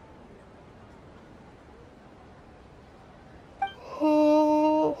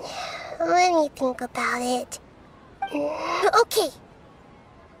 Let me think about it. Okay.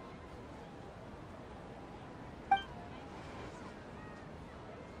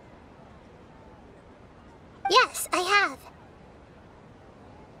 Yes, I have.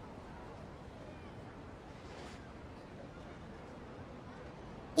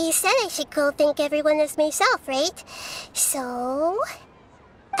 You said I should go thank everyone as myself, right? So...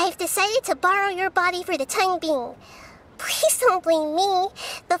 I've decided to borrow your body for the time being. Please don't blame me.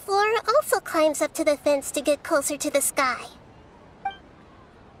 The flora also climbs up to the fence to get closer to the sky.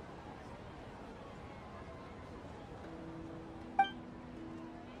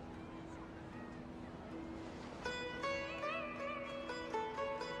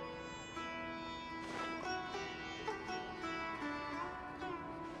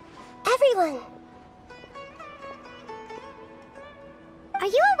 Everyone! Are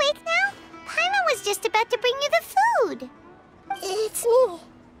you awake now? Paimon was just about to bring you the food. It's me.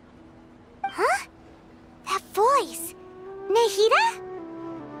 Huh? That voice. Nahida?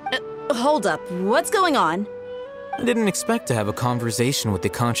 Hold up. What's going on? I didn't expect to have a conversation with the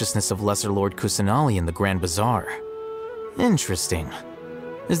consciousness of Lesser Lord Kusanali in the Grand Bazaar. Interesting.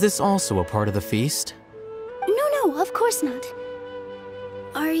 Is this also a part of the feast? No, of course not.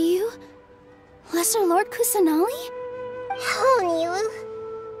 Are you... Lesser Lord Kusanali? Hello, Nilu.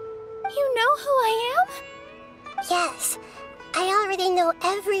 You know who I am? Yes, I already know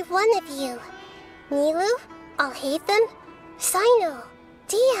every one of you. Nilu, Alhaitham, Sino,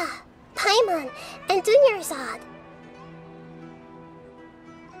 Dia, Paimon, and Dunyarzad.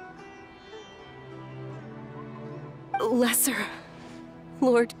 Lesser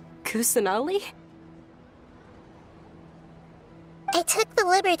Lord Kusanali? I took the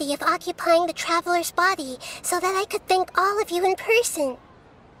liberty of occupying the traveler's body so that I could thank all of you in person.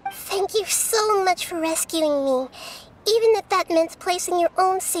 Thank you so much for rescuing me, even if that meant placing your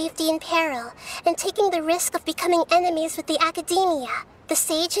own safety in peril and taking the risk of becoming enemies with the Academia, the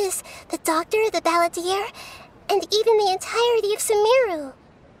sages, the doctor, the balladeer, and even the entirety of Sumeru.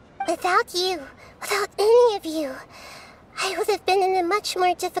 Without you, without any of you, I would have been in a much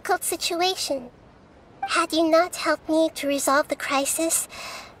more difficult situation. Had you not helped me to resolve the crisis,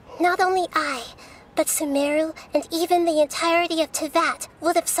 not only I, but Sumeru and even the entirety of Teyvat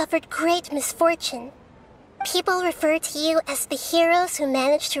would have suffered great misfortune. People refer to you as the heroes who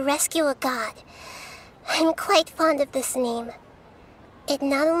managed to rescue a god. I'm quite fond of this name. It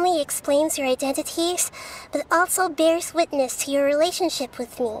not only explains your identities, but also bears witness to your relationship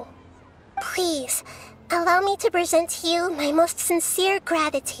with me. Please, allow me to present to you my most sincere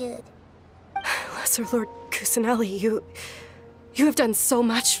gratitude. Lesser Lord Kusanali, you have done so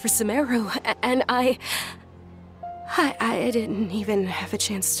much for Sumeru, and I didn't even have a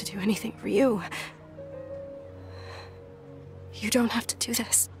chance to do anything for you. You don't have to do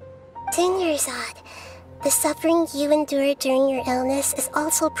this. Dingerzad, the suffering you endured during your illness is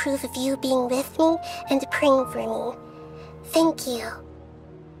also proof of you being with me and praying for me. Thank you.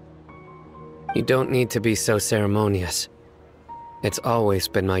 You don't need to be so ceremonious. It's always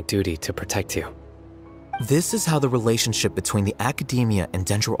been my duty to protect you. This is how the relationship between the Academia and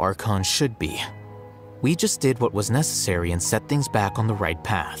Dendro Archon should be. We just did what was necessary and set things back on the right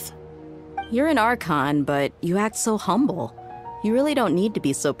path. You're an Archon, but you act so humble. You really don't need to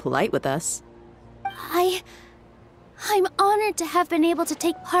be so polite with us. I'm honored to have been able to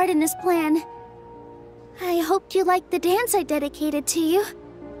take part in this plan. I hoped you liked the dance I dedicated to you.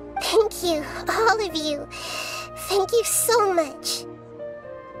 Thank you, all of you. Thank you so much.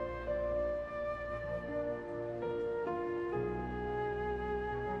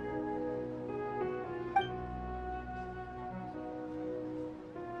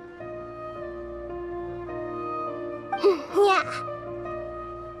 Yeah.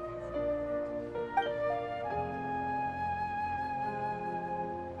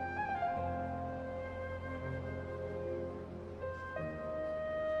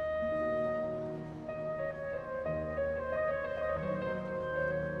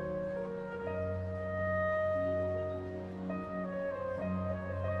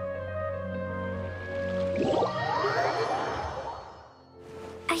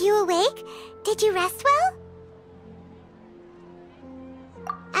 Are you awake? Did you rest well?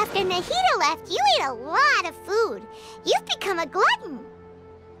 After Nahida left, you ate a lot of food. You've become a glutton.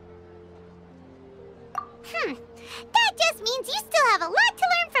 That just means you still have a lot to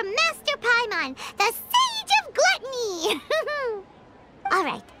learn from Master Paimon, the Sage of Gluttony!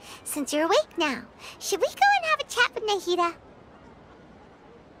 Alright, since you're awake now, should we go and have a chat with Nahida?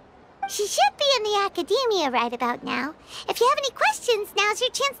 She should be in the Academia right about now. If you have any questions, now's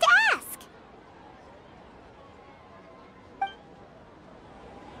your chance to ask.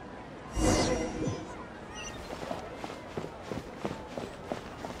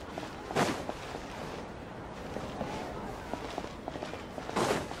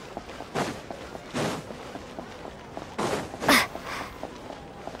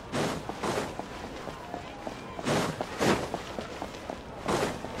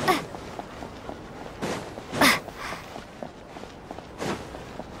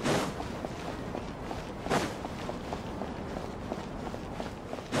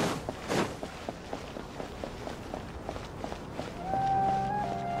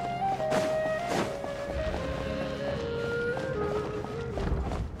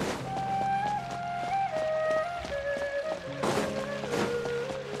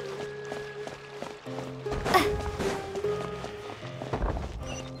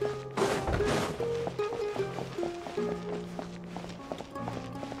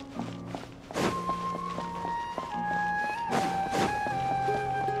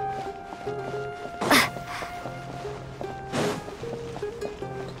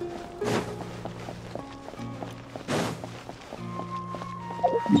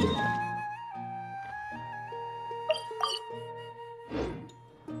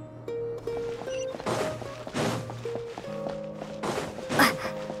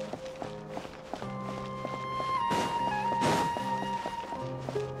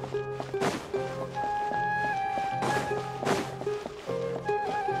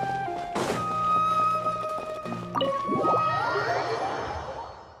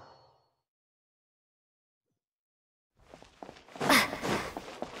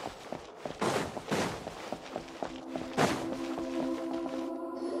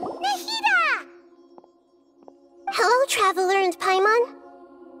 Traveler and Paimon?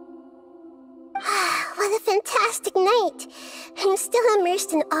 What a fantastic night! I'm still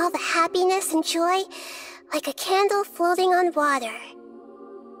immersed in all the happiness and joy, like a candle floating on water.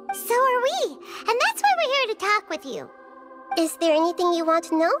 So are we, and that's why we're here to talk with you. Is there anything you want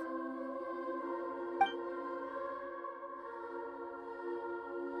to know?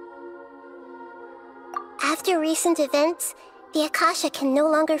 After recent events, the Akasha can no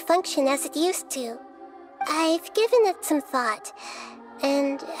longer function as it used to. I've given it some thought,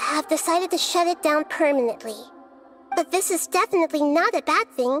 and have decided to shut it down permanently. But this is definitely not a bad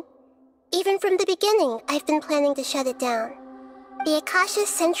thing. Even from the beginning, I've been planning to shut it down. The Akasha's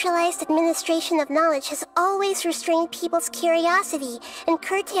centralized administration of knowledge has always restrained people's curiosity and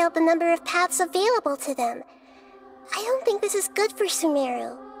curtailed the number of paths available to them. I don't think this is good for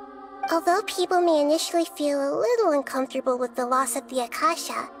Sumeru. Although people may initially feel a little uncomfortable with the loss of the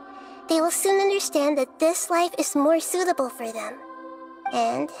Akasha, they will soon understand that this life is more suitable for them.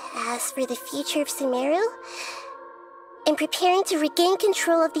 And as for the future of Sumeru, I'm preparing to regain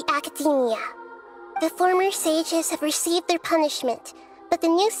control of the academia. The former sages have received their punishment, but the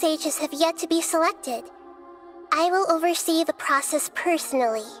new sages have yet to be selected. I will oversee the process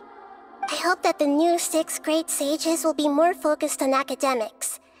personally. I hope that the new 6th grade sages will be more focused on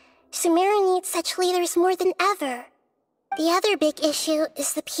academics. Sumeru needs such leaders more than ever. The other big issue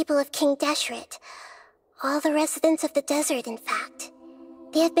is the people of King Deshret. All the residents of the desert, in fact.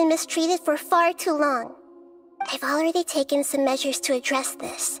 They have been mistreated for far too long. I've already taken some measures to address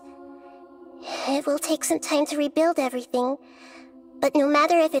this. It will take some time to rebuild everything, but no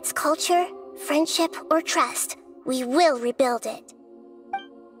matter if it's culture, friendship, or trust, we will rebuild it.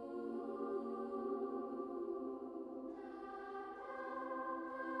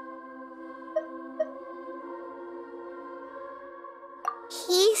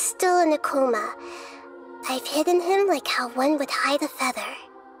 He's still in a coma. I've hidden him like how one would hide a feather.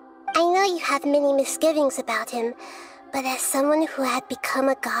 I know you have many misgivings about him, but as someone who had become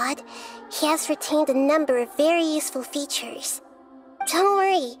a god, he has retained a number of very useful features. Don't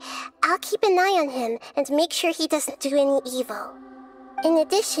worry, I'll keep an eye on him and make sure he doesn't do any evil. In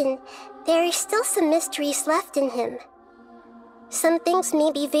addition, there are still some mysteries left in him. Some things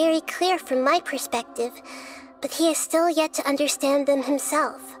may be very clear from my perspective, but he is still yet to understand them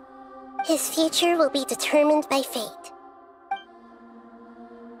himself. His future will be determined by fate.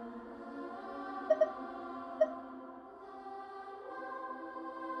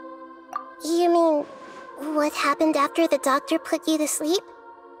 You mean, what happened after the doctor put you to sleep?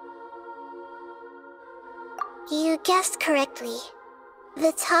 You guessed correctly.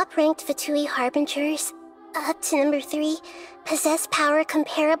 The top-ranked Fatui Harbingers, up to number 3, possess power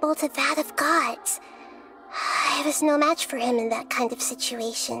comparable to that of gods. I was no match for him in that kind of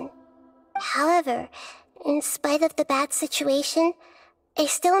situation. However, in spite of the bad situation, I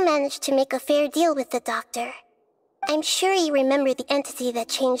still managed to make a fair deal with the doctor. I'm sure you remember the entity that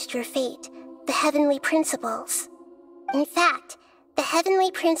changed your fate, the Heavenly Principles. In fact, the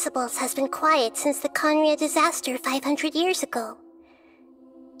Heavenly Principles has been quiet since the Conria disaster 500 years ago.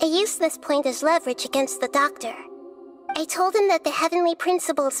 I used this point as leverage against the doctor. I told him that the Heavenly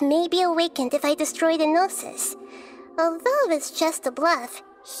Principles may be awakened if I destroy the Gnosis. Although it's just a bluff,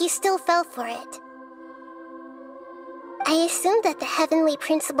 he still fell for it. I assumed that the Heavenly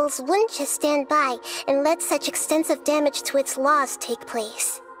Principles wouldn't just stand by and let such extensive damage to its laws take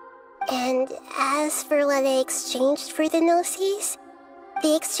place. And as for what I exchanged for the Gnosis,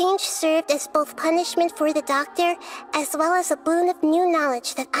 the exchange served as both punishment for the doctor as well as a boon of new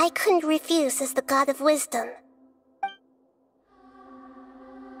knowledge that I couldn't refuse as the God of Wisdom.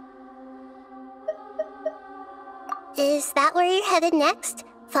 Is that where you're headed next?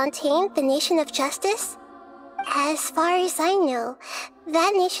 Fontaine, the Nation of Justice? As far as I know,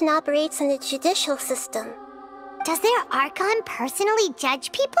 that nation operates on the judicial system. Does their Archon personally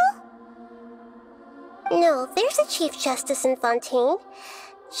judge people? No, there's a Chief Justice in Fontaine.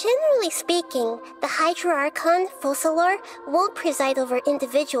 Generally speaking, the Hydra Archon, Focalor, won't preside over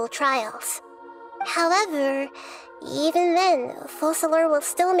individual trials. However, even then, Focalor will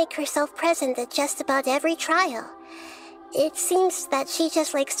still make herself present at just about every trial. It seems that she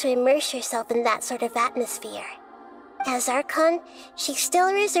just likes to immerse herself in that sort of atmosphere. As Archon, she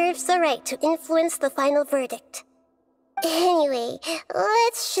still reserves the right to influence the final verdict. Anyway,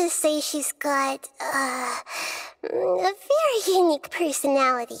 let's just say she's got, a very unique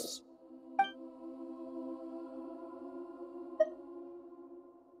personality.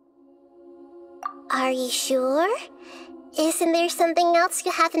 Are you sure? Isn't there something else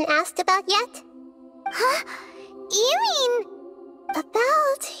you haven't asked about yet? Huh? You mean...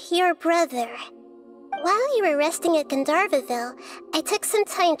 About your brother. While you were resting at Gandharvaville, I took some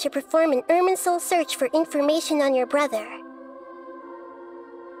time to perform an Irminsul search for information on your brother.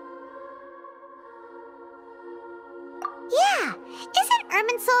 Yeah! Isn't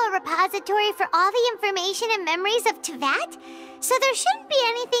Irminsul a repository for all the information and memories of Tevat? So there shouldn't be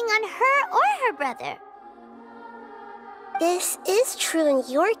anything on her or her brother. This is true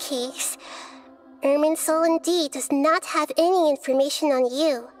in your case. Irminsul indeed does not have any information on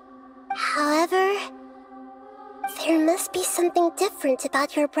you. However, there must be something different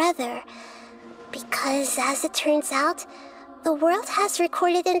about your brother. Because as it turns out, The world has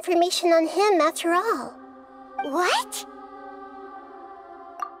recorded information on him after all. What?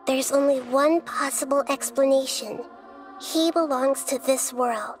 There's only one possible explanation. He belongs to this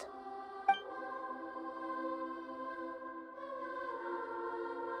world.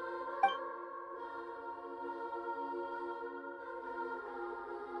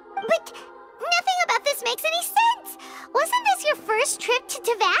 But nothing about this makes any sense! Wasn't this your first trip to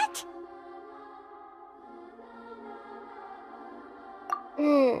Teyvat?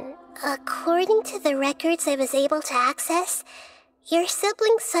 According to the records I was able to access, your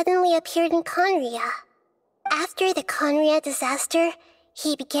sibling suddenly appeared in Conria. After the Conria disaster,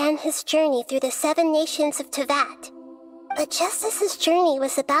 he began his journey through the 7 nations of Teyvat. But just as his journey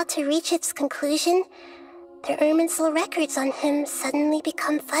was about to reach its conclusion, the Irminsul records on him suddenly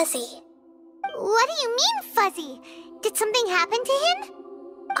become fuzzy. What do you mean, fuzzy? Did something happen to him?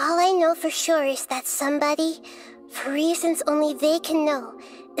 All I know for sure is that somebody, for reasons only they can know,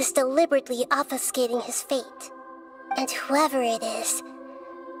 is deliberately obfuscating his fate. And whoever it is,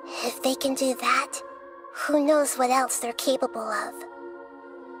 if they can do that, who knows what else they're capable of.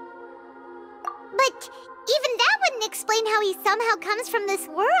 But even that wouldn't explain how he somehow comes from this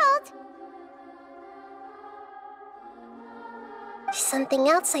world. Something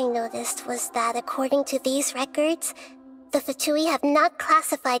else I noticed was that according to these records, the Fatui have not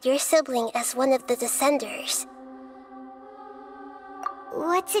classified your sibling as one of the Descenders.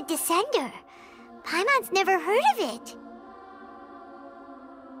 What's a Descender? Paimon's never heard of it.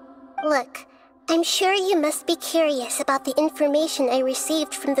 Look, I'm sure you must be curious about the information I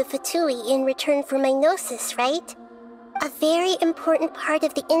received from the Fatui in return for my gnosis, right? A very important part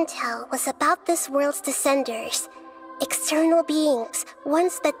of the intel was about this world's Descenders. External beings,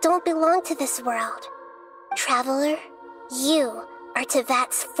 ones that don't belong to this world. Traveler, you are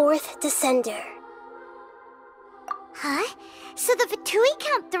Teyvat's 4th Descender. Huh? So the Fatui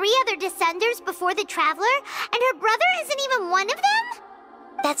count 3 other Descenders before the Traveler, and her brother isn't even one of them?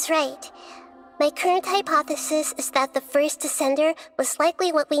 That's right. My current hypothesis is that the first Descender was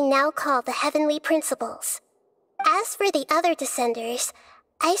likely what we now call the Heavenly Principles. As for the other Descenders,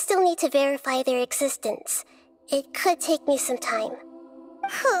 I still need to verify their existence. It could take me some time.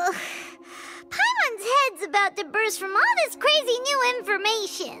 Paimon's head's about to burst from all this crazy new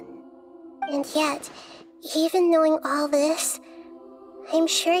information. And yet, even knowing all this, I'm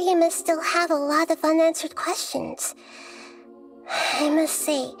sure you must still have a lot of unanswered questions. I must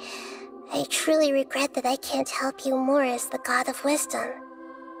say, I truly regret that I can't help you more as the God of Wisdom.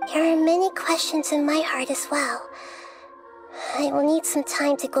 There are many questions in my heart as well. I will need some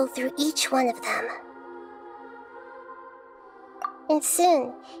time to go through each one of them. And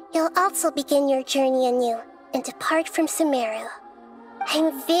soon, you'll also begin your journey anew and depart from Sumeru.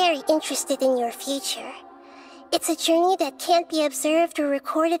 I'm very interested in your future. It's a journey that can't be observed or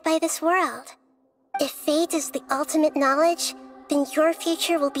recorded by this world. If fate is the ultimate knowledge, then your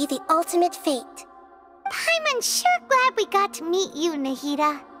future will be the ultimate fate. Paimon's sure glad we got to meet you,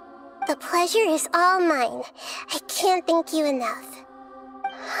 Nahida. The pleasure is all mine. I can't thank you enough.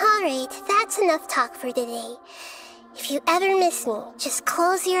 Alright, that's enough talk for today. If you ever miss me, just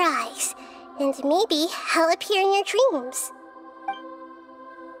close your eyes, and maybe I'll appear in your dreams.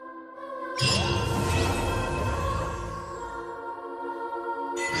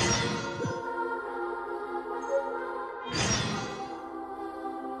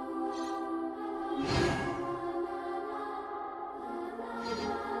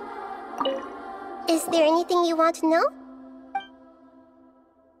 Is there anything you want to know?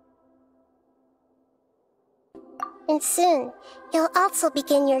 And soon, you'll also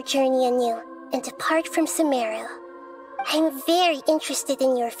begin your journey anew and depart from Sumeru. I'm very interested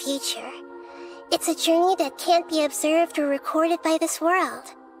in your future. It's a journey that can't be observed or recorded by this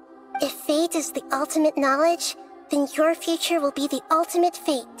world. If fate is the ultimate knowledge, then your future will be the ultimate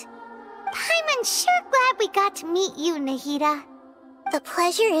fate. Paimon's sure glad we got to meet you, Nahida. The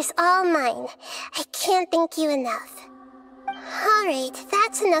pleasure is all mine. I can't thank you enough. Alright,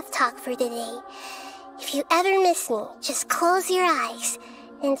 that's enough talk for today. If you ever miss me, just close your eyes,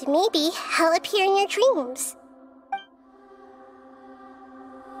 and maybe I'll appear in your dreams.